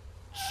just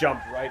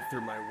jumped right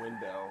through my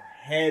window,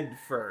 head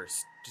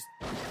first. Just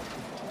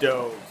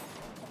dove.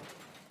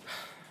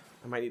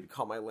 I might need to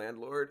call my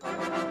landlord.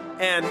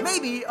 And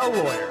maybe a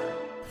lawyer.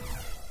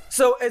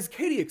 So, as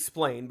Katie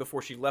explained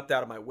before she leapt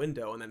out of my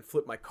window and then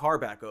flipped my car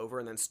back over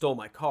and then stole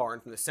my car,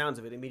 and from the sounds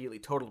of it immediately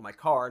totaled my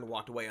car and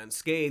walked away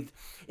unscathed,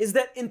 is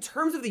that in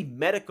terms of the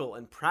medical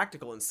and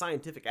practical and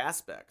scientific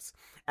aspects,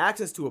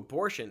 access to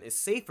abortion is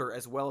safer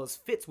as well as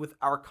fits with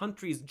our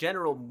country's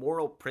general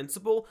moral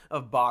principle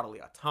of bodily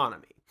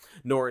autonomy.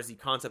 Nor is the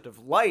concept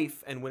of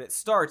life and when it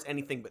starts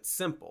anything but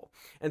simple.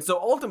 And so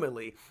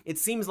ultimately, it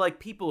seems like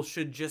people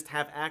should just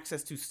have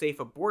access to safe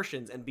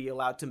abortions and be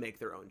allowed to make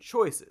their own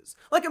choices.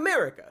 Like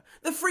America,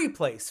 the free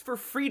place for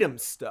freedom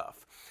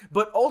stuff.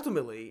 But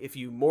ultimately, if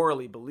you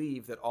morally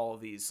believe that all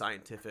of these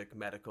scientific,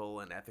 medical,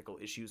 and ethical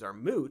issues are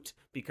moot,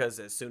 because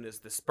as soon as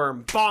the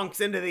sperm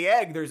bonks into the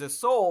egg, there's a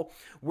soul,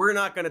 we're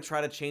not going to try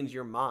to change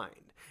your mind.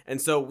 And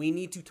so we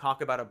need to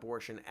talk about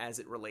abortion as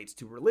it relates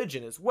to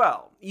religion as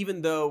well,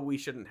 even though we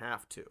shouldn't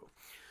have to.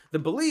 The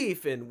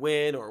belief in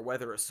when or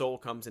whether a soul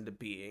comes into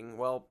being,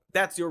 well,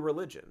 that's your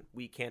religion.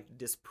 We can't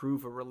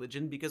disprove a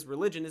religion because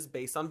religion is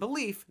based on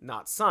belief,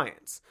 not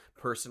science.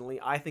 Personally,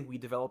 I think we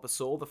develop a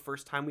soul the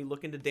first time we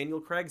look into Daniel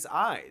Craig's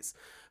eyes.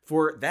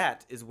 For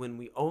that is when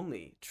we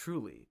only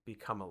truly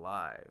become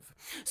alive.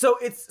 So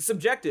it's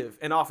subjective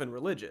and often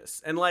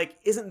religious. And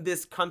isn't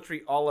this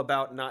country all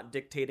about not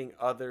dictating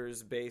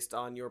others based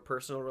on your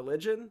personal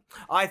religion?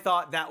 I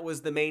thought that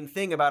was the main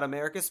thing about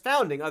America's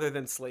founding, other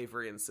than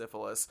slavery and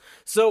syphilis.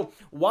 So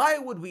why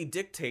would we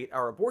dictate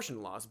our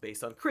abortion laws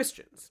based on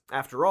Christians?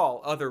 After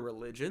all, other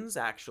religions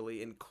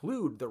actually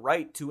include the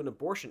right to an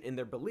abortion in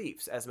their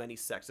beliefs, as many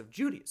sects of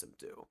Judaism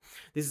do.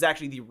 This is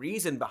actually the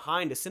reason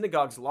behind a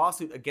synagogue's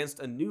lawsuit against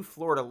a new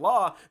Florida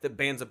law that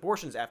bans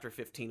abortions after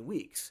 15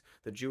 weeks.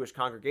 The Jewish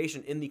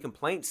congregation in the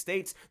complaint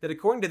states that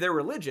according to their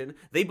religion,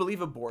 they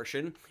believe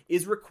abortion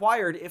is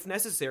required if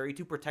necessary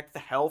to protect the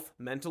health,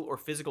 mental, or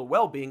physical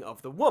well-being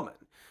of the woman.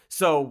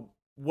 So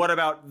what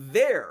about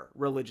their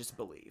religious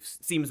beliefs?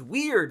 It seems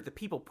weird the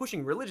people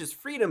pushing religious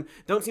freedom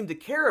don't seem to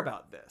care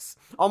about this.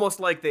 Almost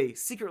like they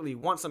secretly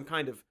want some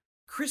kind of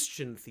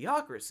Christian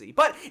theocracy.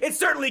 But it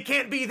certainly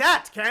can't be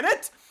that, can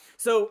it?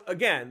 So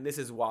again, this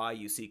is why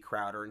you see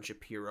Crowder and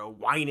Shapiro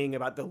whining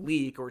about the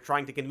leak or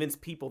trying to convince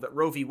people that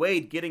Roe v.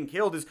 Wade getting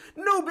killed is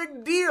no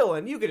big deal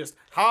and you can just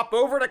hop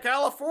over to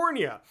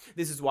California.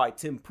 This is why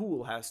Tim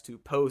Pool has to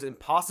pose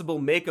impossible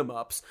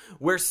make-em-ups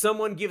where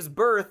someone gives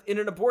birth in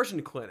an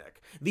abortion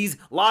clinic. These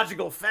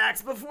logical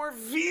facts before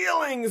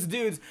feelings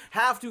dudes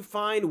have to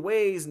find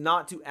ways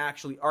not to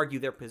actually argue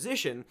their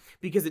position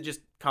because it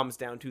just comes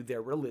down to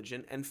their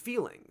religion and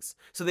feelings.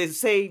 So they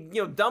say,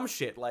 dumb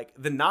shit like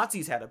the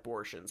Nazis had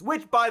abortions,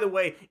 which, by the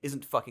way,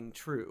 isn't fucking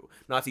true.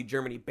 Nazi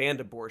Germany banned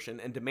abortion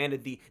and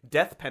demanded the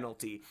death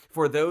penalty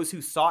for those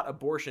who sought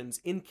abortions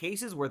in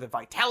cases where the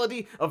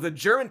vitality of the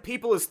German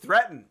people is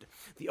threatened.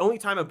 The only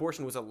time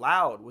abortion was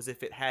allowed was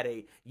if it had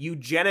a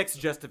eugenics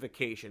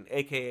justification,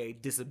 aka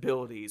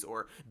disabilities,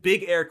 or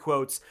big air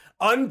quotes,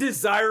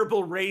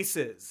 undesirable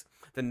races.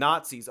 The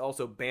Nazis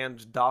also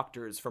banned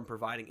doctors from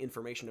providing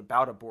information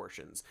about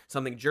abortions,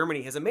 something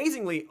Germany has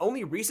amazingly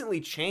only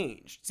recently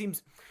changed.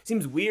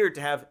 Seems weird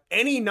to have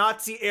any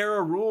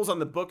Nazi-era rules on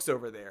the books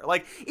over there.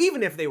 Like,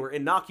 even if they were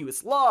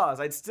innocuous laws,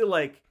 I'd still,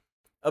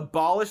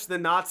 abolish the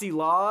Nazi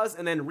laws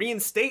and then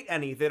reinstate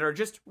any that are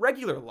just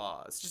regular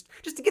laws,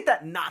 just to get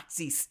that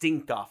Nazi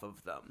stink off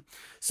of them.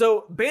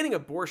 So banning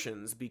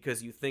abortions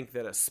because you think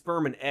that a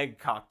sperm and egg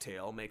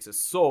cocktail makes a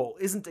soul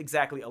isn't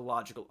exactly a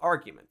logical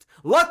argument.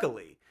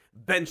 Luckily,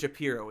 Ben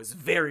Shapiro is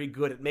very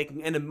good at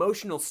making an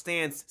emotional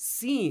stance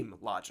seem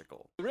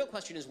logical. The real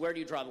question is, where do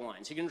you draw the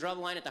line? So you're going to draw the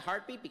line at the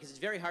heartbeat? Because it's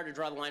very hard to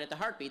draw the line at the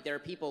heartbeat. There are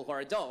people who are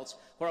adults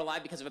who are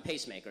alive because of a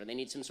pacemaker. They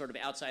need some sort of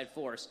outside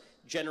force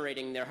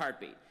generating their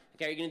heartbeat.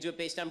 Okay, are you going to do it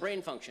based on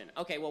brain function?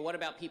 Okay, well, what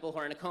about people who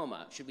are in a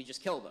coma? Should we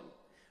just kill them?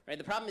 Right?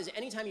 The problem is,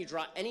 anytime you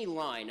draw any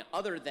line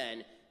other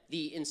than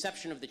the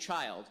inception of the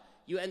child,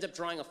 you end up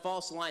drawing a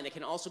false line that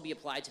can also be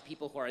applied to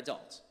people who are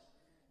adults.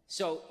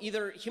 So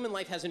either human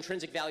life has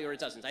intrinsic value or it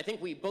doesn't. I think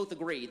we both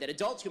agree that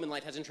adult human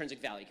life has intrinsic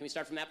value. Can we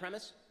start from that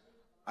premise?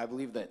 I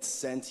believe that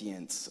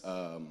sentience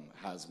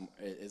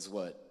is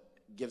what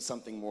gives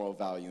something moral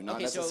value,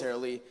 not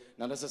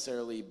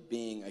necessarily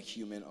being a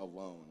human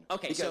alone.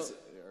 Okay, because,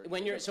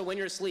 so when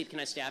you're asleep,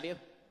 can I stab you?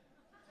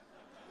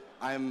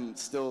 I'm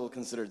still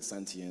considered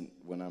sentient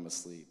when I'm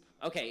asleep.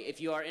 Okay, if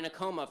you are in a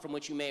coma from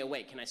which you may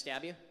awake, can I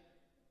stab you?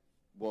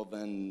 Well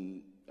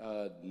then,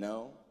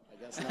 no.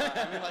 I guess not.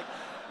 I mean,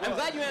 I'm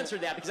glad you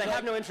answered that because I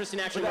have no interest in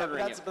actually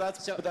murdering you. But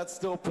that's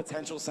still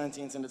potential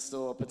sentience, and it's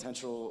still a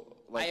potential.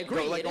 I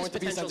agree. It is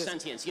potential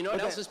sentience. You know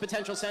what else is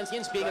potential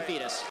sentience? Being a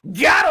fetus.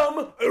 Got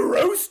him!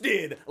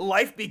 Roasted!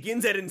 Life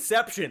begins at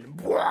inception.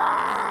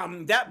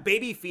 Bwam! That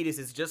baby fetus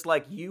is just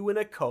like you in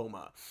a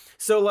coma.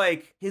 So,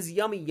 his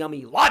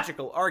yummy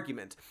logical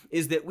argument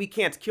is that we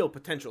can't kill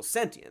potential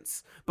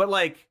sentience. But,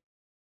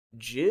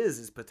 jizz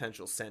is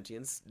potential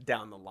sentience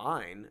down the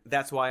line.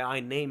 That's why I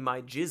name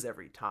my jizz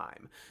every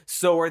time.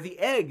 So are the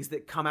eggs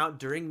that come out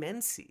during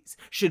menses.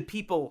 Should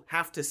people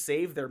have to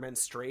save their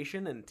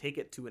menstruation and take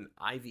it to an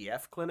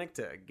IVF clinic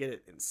to get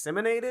it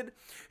inseminated?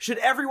 Should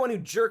everyone who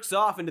jerks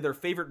off into their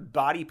favorite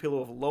body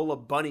pillow of Lola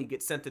Bunny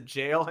get sent to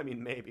jail? I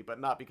mean, maybe, but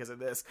not because of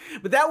this.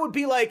 But that would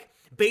be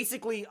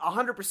basically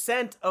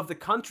 100% of the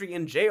country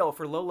in jail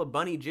for Lola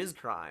Bunny jizz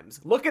crimes.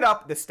 Look it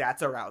up, the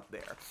stats are out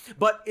there.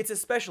 But it's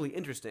especially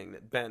interesting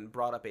that Ben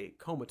brought up a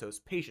comatose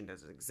patient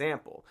as an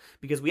example,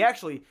 because we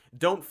actually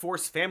don't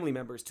force family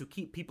members to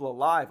keep people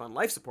alive on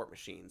life support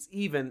machines,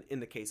 even in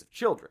the case of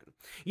children.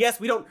 Yes,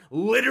 we don't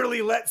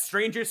literally let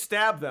strangers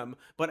stab them,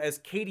 but as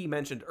Katie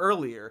mentioned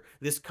earlier,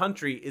 this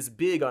country is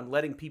big on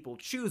letting people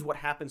choose what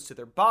happens to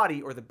their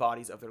body or the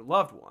bodies of their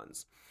loved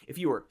ones. If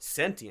you were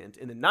sentient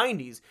in the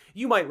 90s,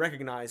 you might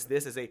recognize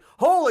this as a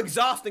whole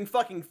exhausting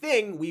fucking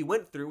thing we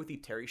went through with the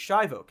Terry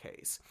Schiavo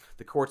case.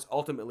 The courts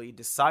ultimately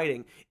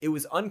deciding it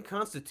was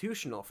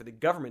unconstitutional for the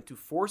government to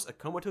force a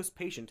comatose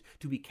patient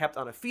to be kept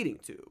on a feeding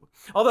tube.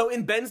 Although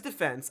in Ben's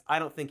defense, I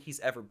don't think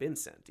he's ever been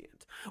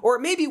sentient. Or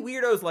maybe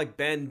weirdos like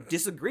Ben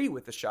disagree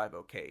with the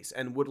Schiavo case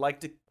and would like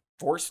to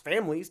force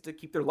families to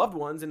keep their loved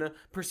ones in a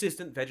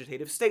persistent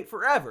vegetative state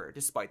forever,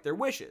 despite their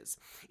wishes.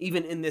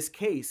 Even in this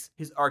case,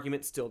 his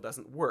argument still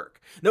doesn't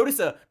work. Notice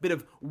a bit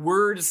of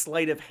word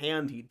sleight of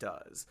hand he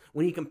does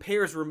when he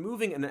compares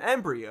removing an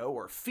embryo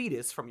or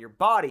fetus from your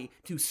body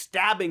to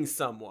stabbing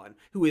someone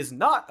who is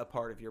not a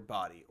part of your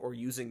body or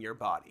using your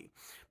body.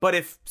 But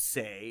if,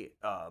 say,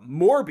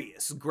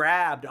 Morbius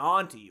grabbed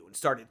onto you and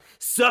started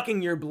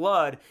sucking your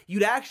blood,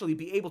 you'd actually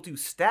be able to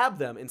stab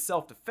them in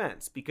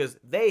self-defense because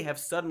they have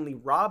suddenly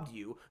robbed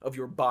you of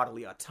your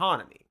bodily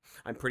autonomy.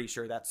 I'm pretty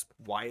sure that's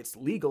why it's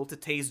legal to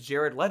tase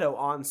Jared Leto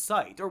on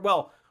sight. Or,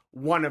 well,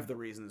 one of the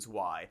reasons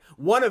why.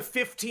 One of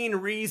 15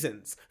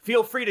 reasons.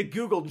 Feel free to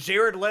Google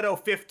Jared Leto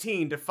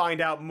 15 to find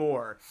out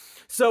more.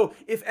 So,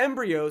 if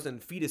embryos and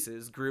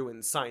fetuses grew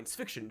in science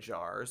fiction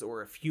jars,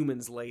 or if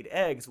humans laid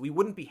eggs, we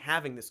wouldn't be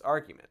having this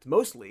argument.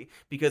 Mostly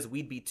because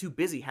we'd be too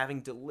busy having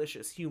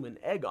delicious human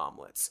egg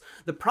omelets.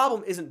 The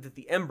problem isn't that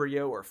the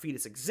embryo or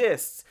fetus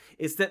exists,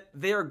 it's that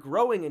they are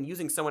growing and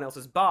using someone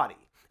else's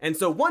body. And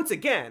so once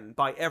again,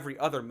 by every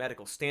other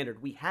medical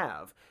standard we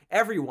have,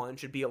 everyone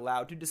should be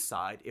allowed to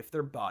decide if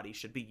their body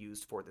should be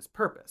used for this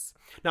purpose.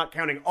 Not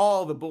counting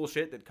all the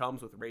bullshit that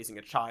comes with raising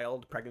a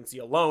child, pregnancy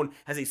alone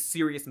has a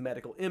serious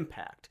medical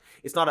impact.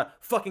 It's not a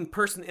fucking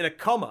person in a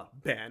coma,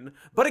 Ben.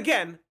 But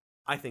again,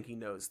 I think he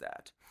knows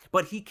that.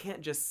 But he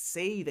can't just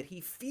say that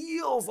he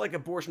feels like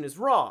abortion is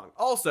wrong.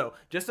 Also,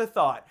 just a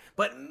thought,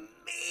 but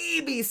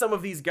maybe some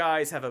of these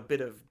guys have a bit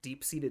of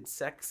deep-seated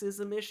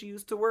sexism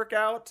issues to work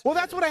out. Well,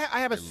 that's what I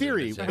have a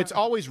theory. It's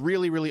always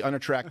really, really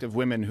unattractive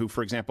women who,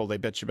 for example, they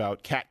bitch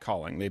about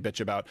catcalling. They bitch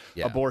about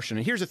abortion.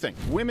 And here's the thing.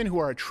 Women who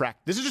are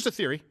attracted, this is just a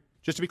theory.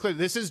 Just to be clear,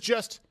 this is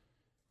just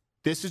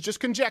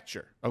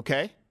conjecture,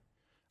 okay?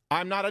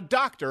 I'm not a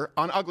doctor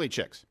on ugly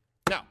chicks.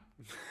 No.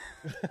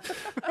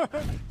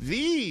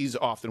 These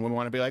often women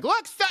want to be like,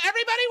 look, so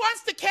everybody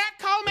wants to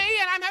catcall me,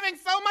 and I'm having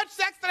so much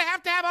sex that I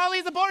have to have all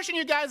these abortions,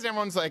 you guys. And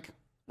everyone's like,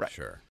 right.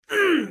 Sure.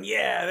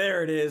 Yeah,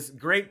 there it is.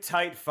 Great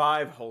tight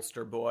five,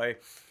 holster boy.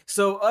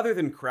 So other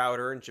than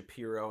Crowder and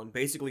Shapiro and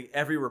basically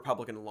every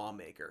Republican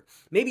lawmaker,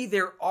 maybe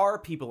there are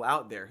people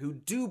out there who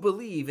do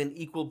believe in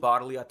equal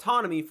bodily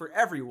autonomy for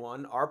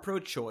everyone, are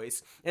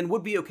pro-choice, and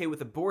would be okay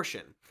with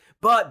abortion.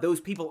 But those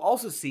people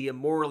also see a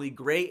morally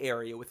gray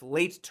area with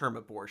late-term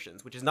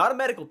abortions, which is not a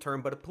medical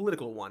term, but a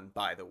political one,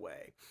 by the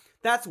way.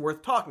 That's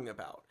worth talking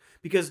about,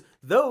 because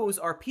those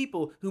are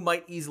people who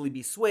might easily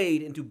be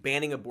swayed into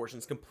banning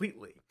abortions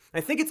completely.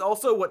 I think it's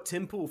also what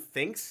Tim Pool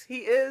thinks he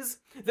is.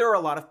 There are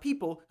a lot of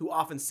people who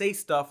often say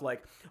stuff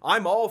like,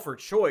 I'm all for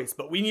choice,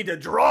 but we need to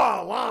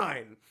draw a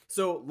line.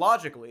 So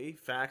logically,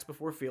 facts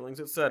before feelings,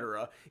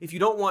 etc., if you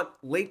don't want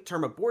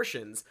late-term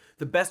abortions,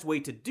 the best way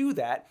to do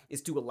that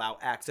is to allow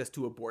access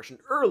to abortion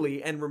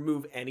early and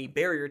remove any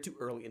barrier to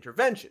early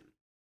intervention,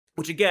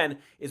 which again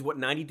is what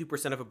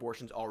 92% of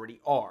abortions already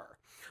are.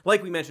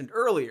 Like we mentioned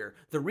earlier,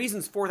 the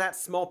reasons for that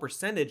small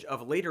percentage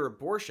of later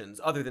abortions,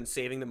 other than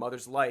saving the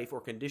mother's life or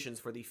conditions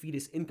for the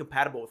fetus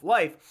incompatible with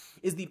life,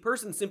 is the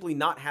person simply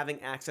not having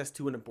access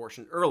to an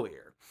abortion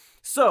earlier.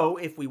 So,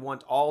 if we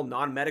want all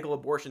non-medical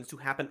abortions to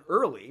happen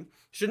early,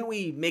 shouldn't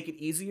we make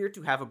it easier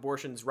to have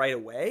abortions right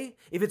away?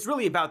 If it's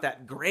really about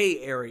that gray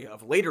area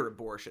of later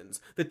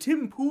abortions, the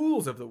Tim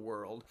Pools of the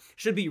world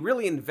should be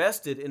really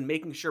invested in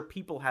making sure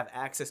people have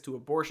access to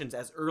abortions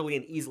as early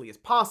and easily as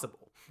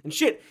possible. And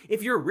shit,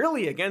 if you're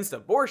really against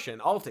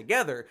abortion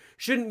altogether,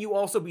 shouldn't you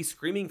also be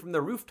screaming from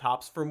the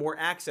rooftops for more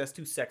access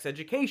to sex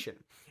education?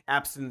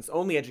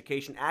 Abstinence-only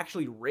education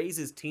actually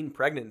raises teen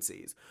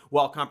pregnancies,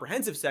 while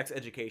comprehensive sex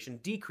education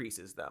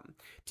decreases them.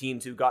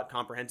 Teens who got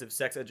comprehensive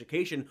sex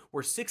education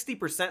were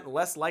 60%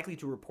 less likely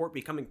to report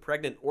becoming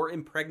pregnant or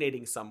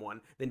impregnating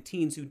someone than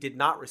teens who did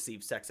not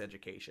receive sex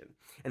education,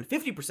 and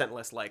 50%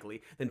 less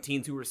likely than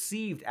teens who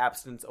received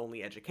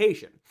abstinence-only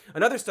education.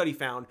 Another study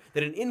found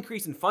that an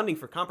increase in funding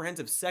for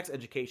comprehensive sex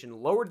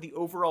education lowered the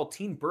overall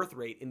teen birth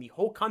rate in the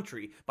whole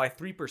country by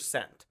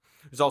 3%.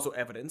 There's also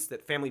evidence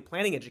that family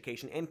planning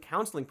education and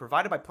counseling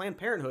provided by Planned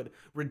Parenthood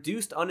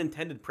reduced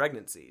unintended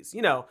pregnancies.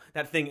 You know,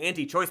 that thing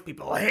anti-choice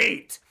people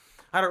hate.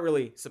 I don't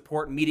really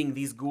support meeting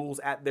these ghouls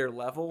at their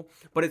level,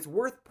 but it's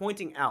worth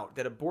pointing out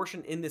that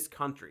abortion in this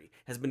country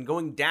has been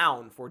going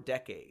down for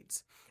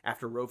decades.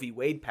 After Roe v.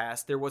 Wade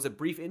passed, there was a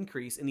brief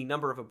increase in the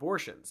number of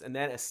abortions, and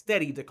then a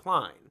steady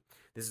decline.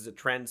 This is a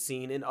trend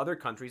seen in other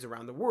countries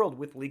around the world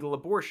with legal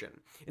abortion.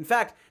 In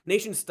fact,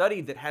 nations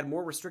studied that had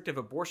more restrictive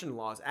abortion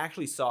laws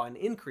actually saw an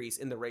increase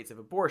in the rates of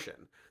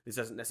abortion. This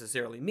doesn't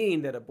necessarily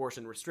mean that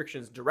abortion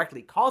restrictions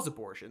directly cause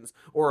abortions,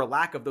 or a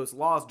lack of those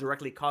laws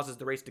directly causes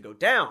the rates to go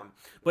down,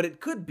 but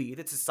it could be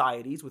that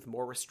societies with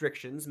more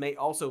restrictions may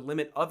also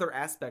limit other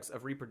aspects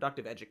of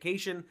reproductive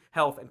education,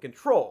 health, and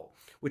control,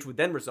 which would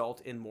then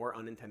result in more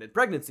unintended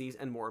pregnancies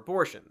and more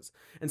abortions.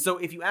 And so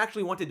if you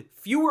actually wanted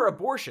fewer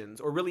abortions,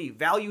 or really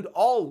valued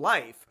all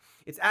life,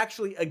 it's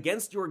actually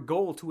against your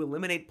goal to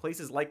eliminate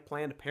places like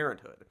Planned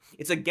Parenthood.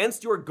 It's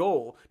against your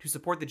goal to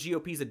support the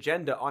GOP's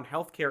agenda on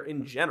healthcare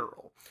in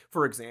general.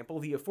 For example,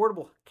 the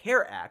Affordable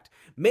Care Act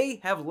may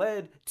have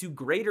led to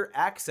greater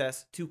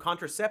access to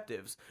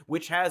contraceptives,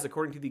 which has,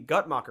 according to the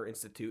Guttmacher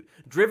Institute,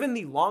 driven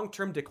the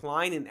long-term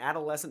decline in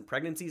adolescent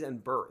pregnancies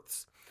and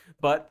births.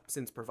 But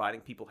since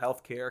providing people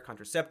health care,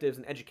 contraceptives,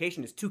 and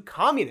education is too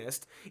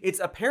communist, it's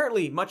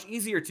apparently much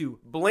easier to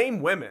blame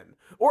women,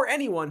 or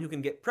anyone who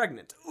can get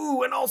pregnant.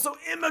 Ooh, and also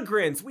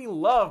immigrants! We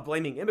love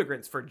blaming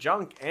immigrants for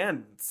junk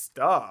and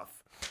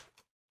stuff.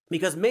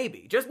 Because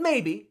maybe, just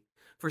maybe,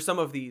 for some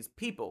of these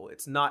people,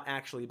 it's not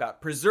actually about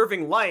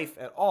preserving life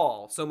at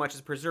all, so much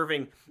as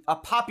preserving a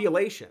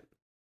population.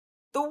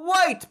 The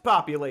white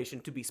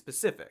population, to be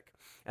specific.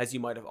 As you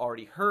might have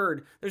already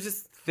heard, there's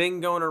this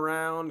thing going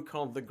around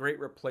called the Great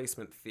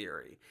Replacement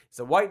Theory. It's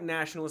a white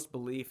nationalist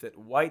belief that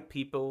white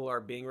people are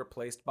being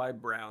replaced by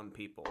brown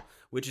people,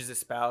 which is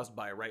espoused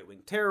by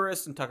right-wing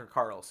terrorists and Tucker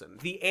Carlson,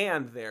 the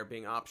 "and" there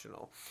being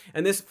optional.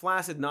 And this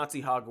flaccid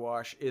Nazi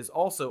hogwash is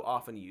also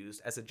often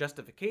used as a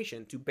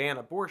justification to ban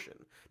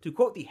abortion. To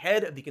quote the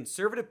head of the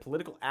Conservative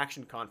Political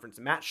Action Conference,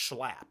 Matt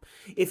Schlapp,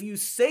 if you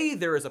say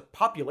there is a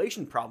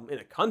population problem in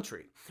a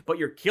country, but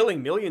you're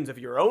killing millions of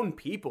your own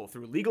people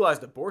through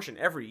legalized abortion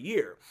every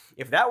year,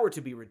 if that were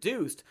to be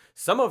reduced,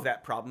 some of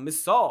that problem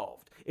is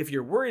solved. If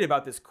you're worried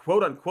about this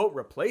quote-unquote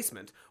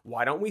replacement,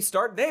 why don't we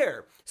start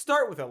there?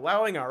 Start with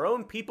allowing our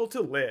own people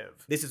to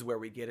live. This is where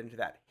we get into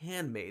that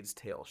Handmaid's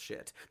Tale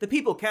shit. The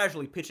people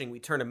casually pitching we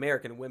turn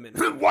American women,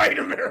 white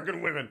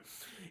American women,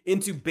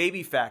 into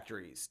baby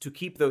factories to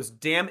keep those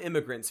damn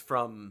immigrants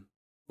from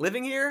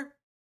living here?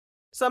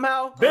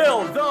 Somehow,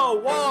 build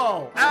the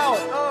wall out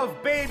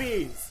of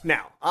babies.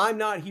 Now, I'm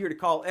not here to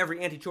call every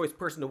anti-choice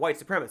person a white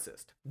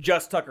supremacist,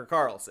 just Tucker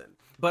Carlson.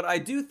 But I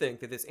do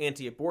think that this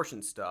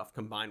anti-abortion stuff,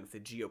 combined with the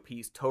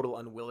GOP's total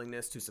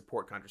unwillingness to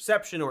support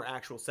contraception or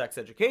actual sex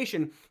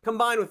education,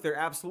 combined with their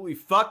absolutely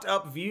fucked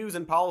up views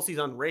and policies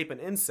on rape and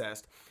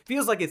incest,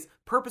 feels like it's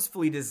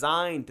purposefully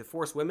designed to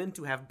force women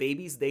to have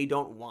babies they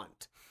don't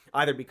want.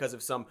 Either because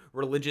of some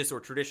religious or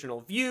traditional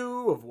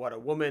view of what a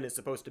woman is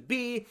supposed to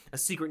be, a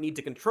secret need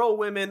to control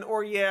women,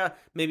 or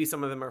maybe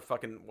some of them are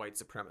fucking white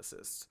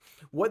supremacists.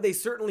 What they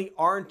certainly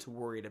aren't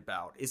worried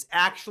about is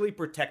actually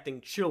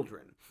protecting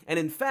children. And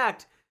in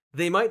fact,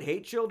 they might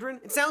hate children.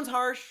 It sounds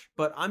harsh,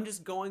 but I'm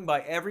just going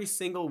by every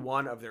single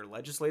one of their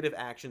legislative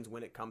actions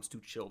when it comes to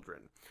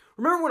children.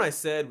 Remember when I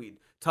said we'd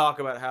talk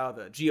about how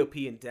the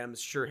GOP and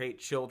Dems sure hate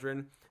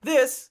children?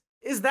 This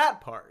is that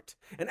part.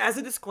 And as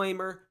a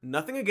disclaimer,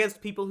 nothing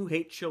against people who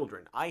hate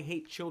children. I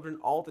hate children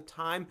all the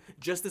time.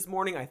 Just this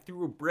morning, I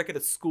threw a brick at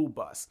a school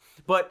bus.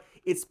 But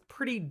it's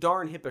pretty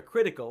darn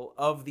hypocritical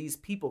of these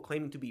people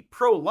claiming to be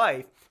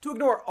pro-life to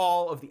ignore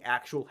all of the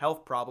actual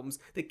health problems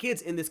that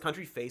kids in this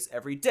country face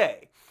every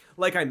day.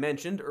 Like I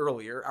mentioned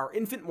earlier, our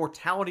infant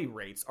mortality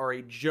rates are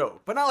a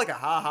joke, but not like a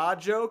ha-ha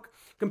joke,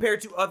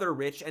 compared to other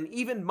rich and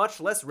even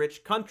much less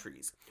rich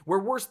countries. We're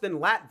worse than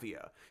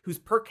Latvia, whose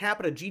per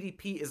capita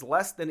GDP is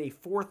less than a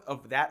fourth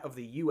of that of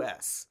the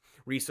US.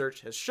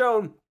 Research has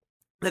shown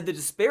that the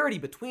disparity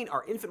between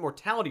our infant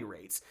mortality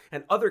rates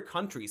and other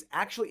countries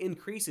actually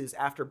increases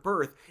after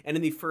birth and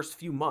in the first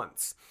few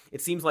months. It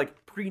seems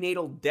like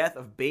prenatal death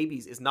of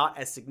babies is not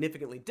as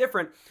significantly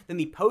different than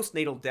the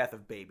postnatal death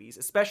of babies,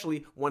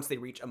 especially once they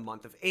reach a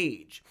month of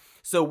age.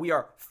 So we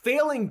are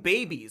failing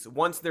babies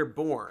once they're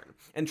born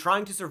and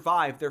trying to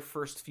survive their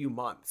first few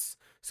months.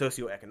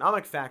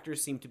 Socioeconomic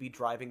factors seem to be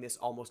driving this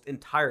almost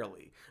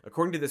entirely.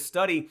 According to this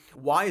study,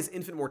 why is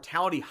infant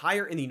mortality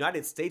higher in the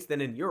United States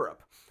than in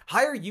Europe?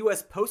 Higher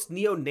U.S.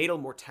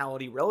 post-neonatal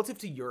mortality relative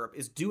to Europe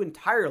is due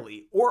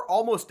entirely, or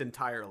almost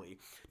entirely,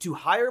 to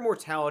higher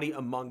mortality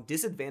among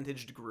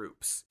disadvantaged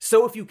groups.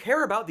 So if you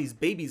care about these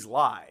babies'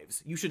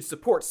 lives, you should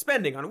support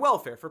spending on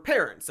welfare for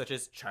parents, such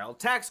as child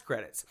tax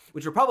credits,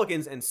 which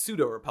Republicans and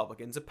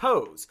pseudo-Republicans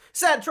oppose.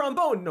 Sad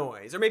trombone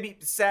noise, or maybe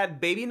sad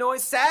baby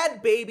noise?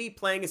 Sad baby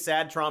playing a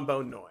sad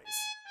trombone noise.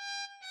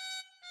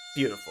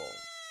 Beautiful.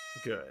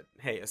 Good.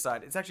 Hey,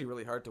 aside, it's actually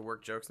really hard to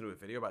work jokes into a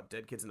video about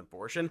dead kids and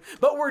abortion,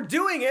 but we're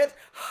doing it!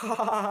 Ha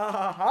ha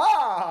ha ha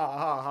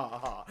ha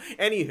ha.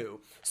 Anywho,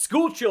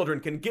 school children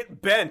can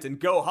get bent and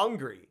go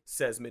hungry,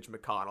 says Mitch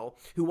McConnell,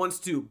 who wants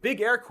to,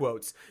 big air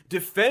quotes,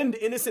 defend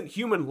innocent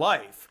human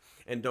life.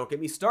 And don't get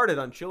me started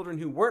on children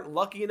who weren't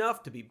lucky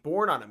enough to be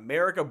born on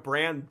America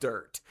brand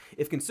dirt.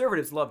 If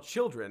conservatives love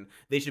children,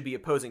 they should be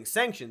opposing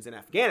sanctions in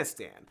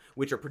Afghanistan,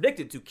 which are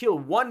predicted to kill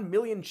 1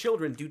 million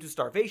children due to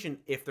starvation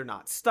if they're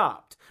not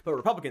stopped. But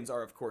Republicans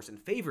are, of course, in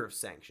favor of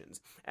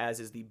sanctions, as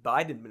is the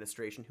Biden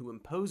administration who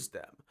imposed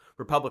them.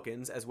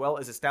 Republicans, as well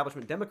as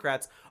establishment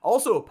Democrats,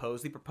 also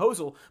oppose the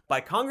proposal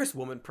by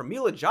Congresswoman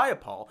Pramila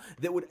Jayapal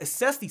that would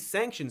assess the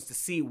sanctions to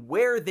see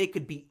where they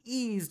could be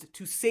eased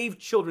to save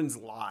children's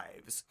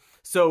lives.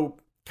 So,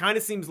 kind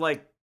of seems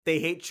like they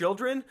hate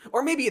children,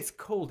 or maybe it's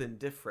cold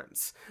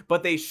indifference.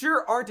 But they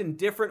sure aren't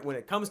indifferent when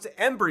it comes to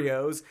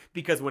embryos,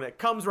 because when it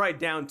comes right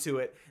down to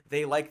it,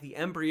 they like the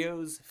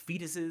embryos,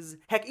 fetuses,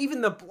 heck, even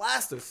the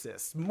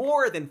blastocysts,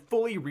 more than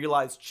fully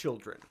realized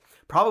children.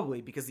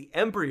 Probably because the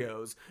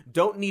embryos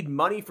don't need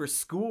money for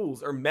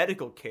schools or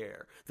medical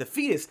care. The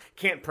fetus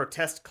can't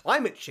protest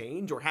climate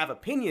change or have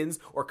opinions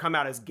or come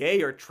out as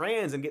gay or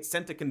trans and get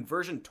sent to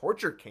conversion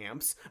torture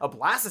camps. A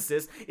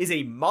blastocyst is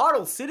a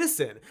model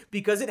citizen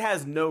because it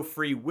has no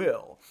free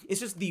will. It's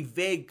just the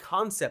vague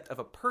concept of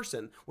a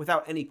person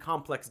without any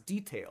complex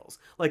details,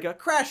 like a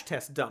crash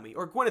test dummy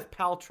or Gwyneth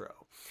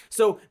Paltrow.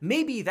 So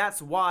maybe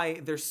that's why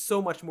there's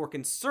so much more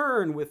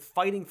concern with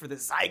fighting for the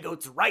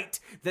zygote's right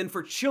than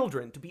for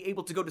children to be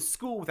able to go to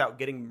school without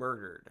getting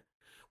murdered.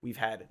 We've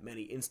had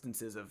many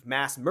instances of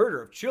mass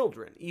murder of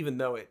children, even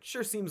though it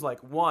sure seems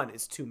like one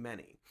is too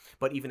many.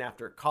 But even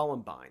after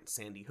Columbine,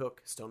 Sandy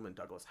Hook, Stoneman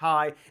Douglas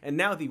High, and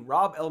now the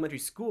Robb Elementary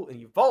School in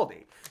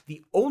Uvalde,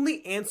 the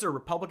only answer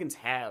Republicans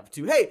have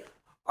to, hey,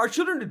 are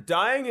children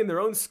dying in their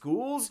own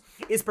schools?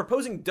 Is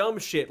proposing dumb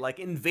shit like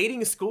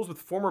invading schools with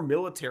former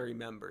military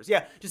members.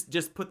 Yeah,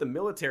 just put the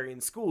military in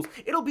schools.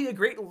 It'll be a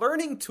great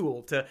learning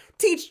tool to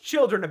teach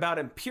children about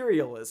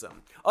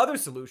imperialism. Other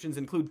solutions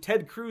include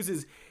Ted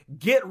Cruz's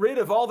get rid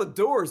of all the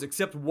doors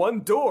except one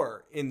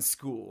door in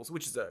schools,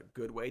 which is a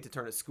good way to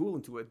turn a school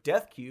into a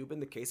death cube in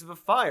the case of a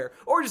fire,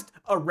 or just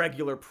a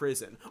regular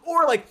prison.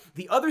 Or like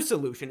the other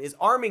solution is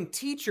arming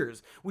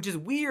teachers, which is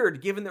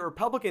weird given that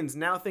Republicans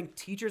now think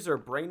teachers are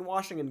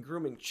brainwashing and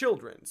grooming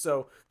children.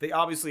 So they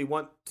obviously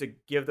want to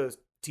give those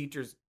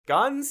teachers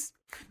guns.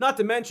 Not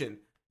to mention,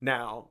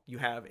 now you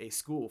have a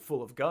school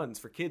full of guns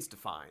for kids to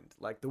find.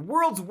 Like the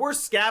world's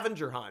worst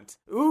scavenger hunt.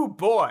 Ooh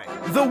boy.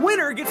 The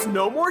winner gets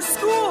no more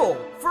school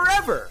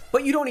forever.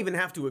 But you don't even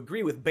have to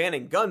agree with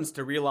banning guns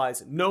to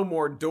realize no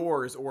more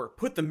doors or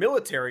put the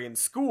military in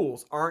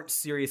schools aren't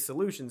serious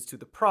solutions to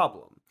the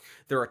problem.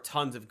 There are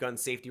tons of gun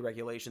safety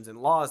regulations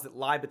and laws that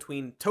lie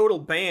between total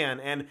ban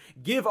and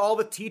give all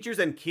the teachers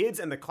and kids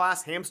and the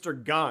class hamster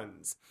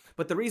guns.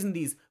 But the reason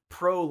these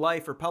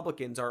pro-life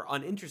Republicans are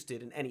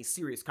uninterested in any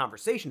serious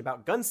conversation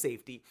about gun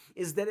safety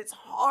is that it's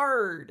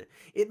hard.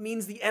 It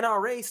means the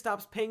NRA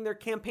stops paying their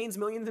campaigns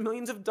millions and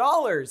millions of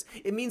dollars.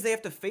 It means they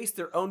have to face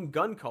their own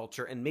gun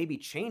culture and maybe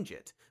change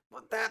it.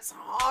 But that's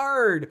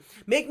hard.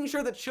 Making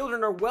sure that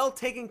children are well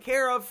taken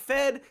care of,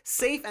 fed,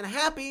 safe, and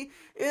happy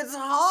is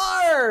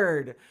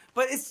hard.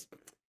 But it's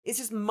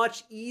just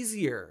much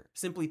easier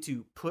simply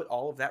to put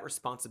all of that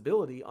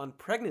responsibility on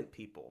pregnant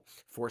people,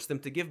 force them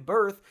to give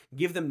birth,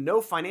 give them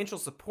no financial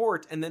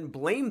support, and then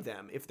blame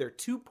them if they're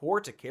too poor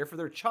to care for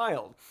their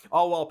child,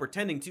 all while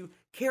pretending to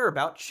care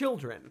about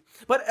children.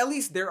 But at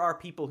least there are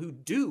people who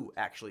do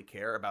actually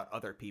care about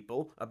other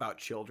people, about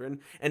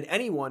children, and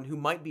anyone who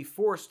might be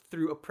forced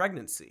through a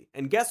pregnancy.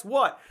 And guess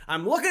what?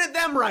 I'm looking at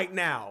them right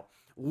now.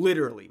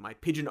 Literally, my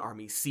pigeon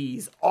army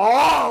sees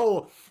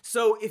all!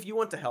 So if you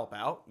want to help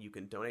out, you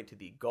can donate to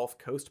the Gulf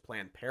Coast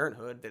Planned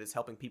Parenthood that is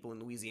helping people in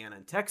Louisiana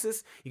and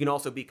Texas. You can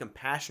also be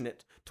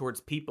compassionate towards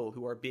people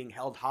who are being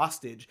held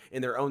hostage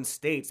in their own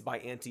states by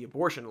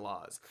anti-abortion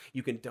laws.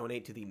 You can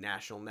donate to the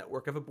National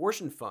Network of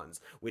Abortion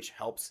Funds, which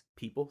helps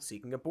people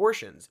seeking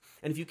abortions.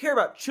 And if you care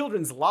about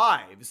children's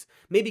lives,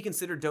 maybe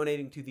consider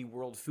donating to the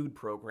World Food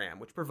Program,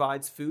 which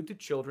provides food to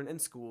children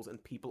and schools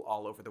and people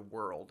all over the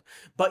world.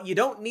 But you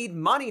don't need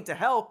money to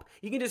help.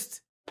 You can just,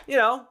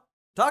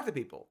 talk to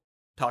people.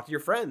 Talk to your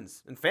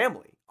friends and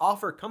family.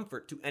 Offer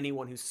comfort to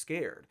anyone who's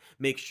scared.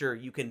 Make sure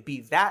you can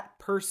be that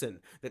person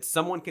that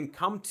someone can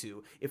come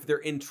to if they're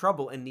in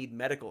trouble and need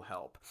medical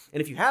help. And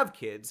if you have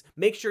kids,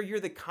 make sure you're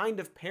the kind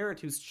of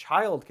parent whose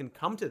child can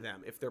come to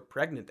them if they're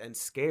pregnant and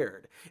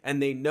scared, and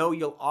they know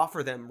you'll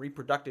offer them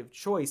reproductive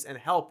choice and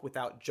help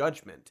without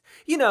judgment.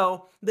 The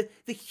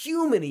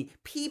human-y,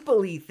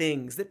 people-y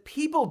things that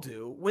people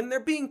do when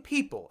they're being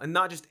people and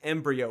not just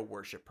embryo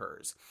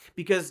worshippers.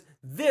 Because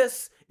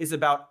this is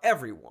about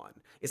everyone.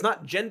 It's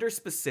not gender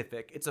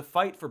specific. It's a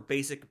fight for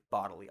basic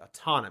bodily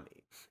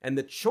autonomy and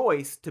the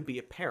choice to be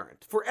a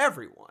parent for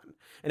everyone.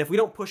 And if we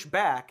don't push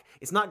back,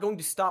 it's not going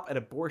to stop at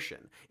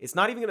abortion. It's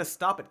not even going to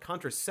stop at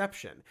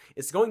contraception.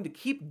 It's going to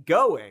keep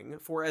going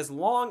for as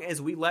long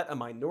as we let a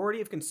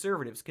minority of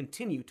conservatives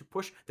continue to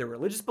push their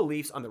religious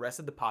beliefs on the rest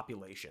of the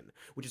population,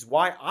 which is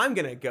why I'm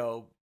going to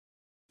go,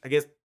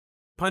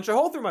 punch a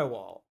hole through my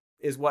wall,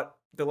 is what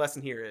the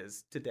lesson here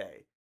is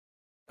today,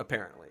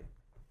 apparently.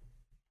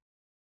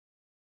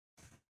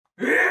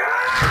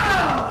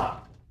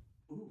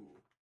 Ooh.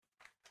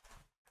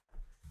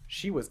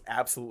 She was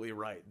absolutely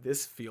right.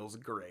 This feels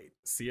great.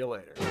 See you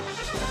later.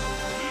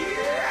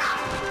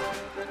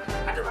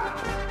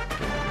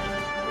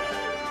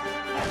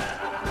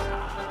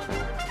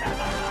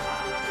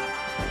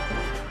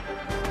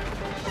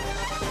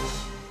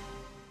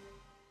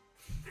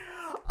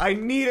 I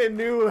need a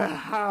new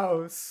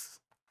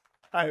house.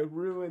 I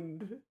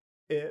ruined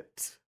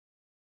it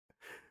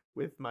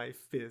with my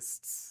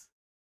fists.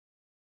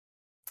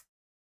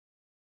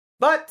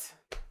 But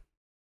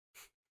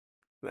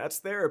that's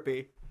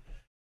therapy.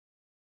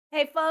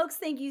 Hey folks,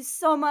 thank you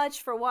so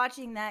much for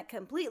watching that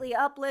completely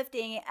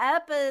uplifting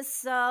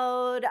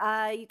episode.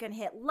 You can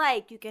hit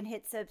like, you can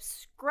hit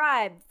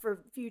subscribe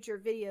for future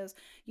videos.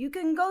 You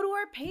can go to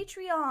our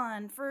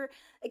Patreon for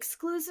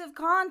exclusive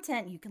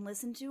content. You can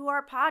listen to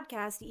our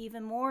podcast,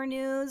 Even More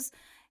News.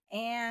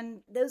 And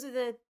those are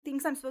the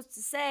things I'm supposed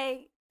to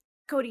say.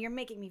 Cody, you're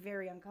making me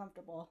very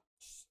uncomfortable.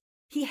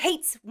 He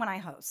hates when I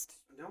host.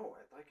 No,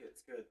 I like it.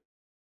 It's good.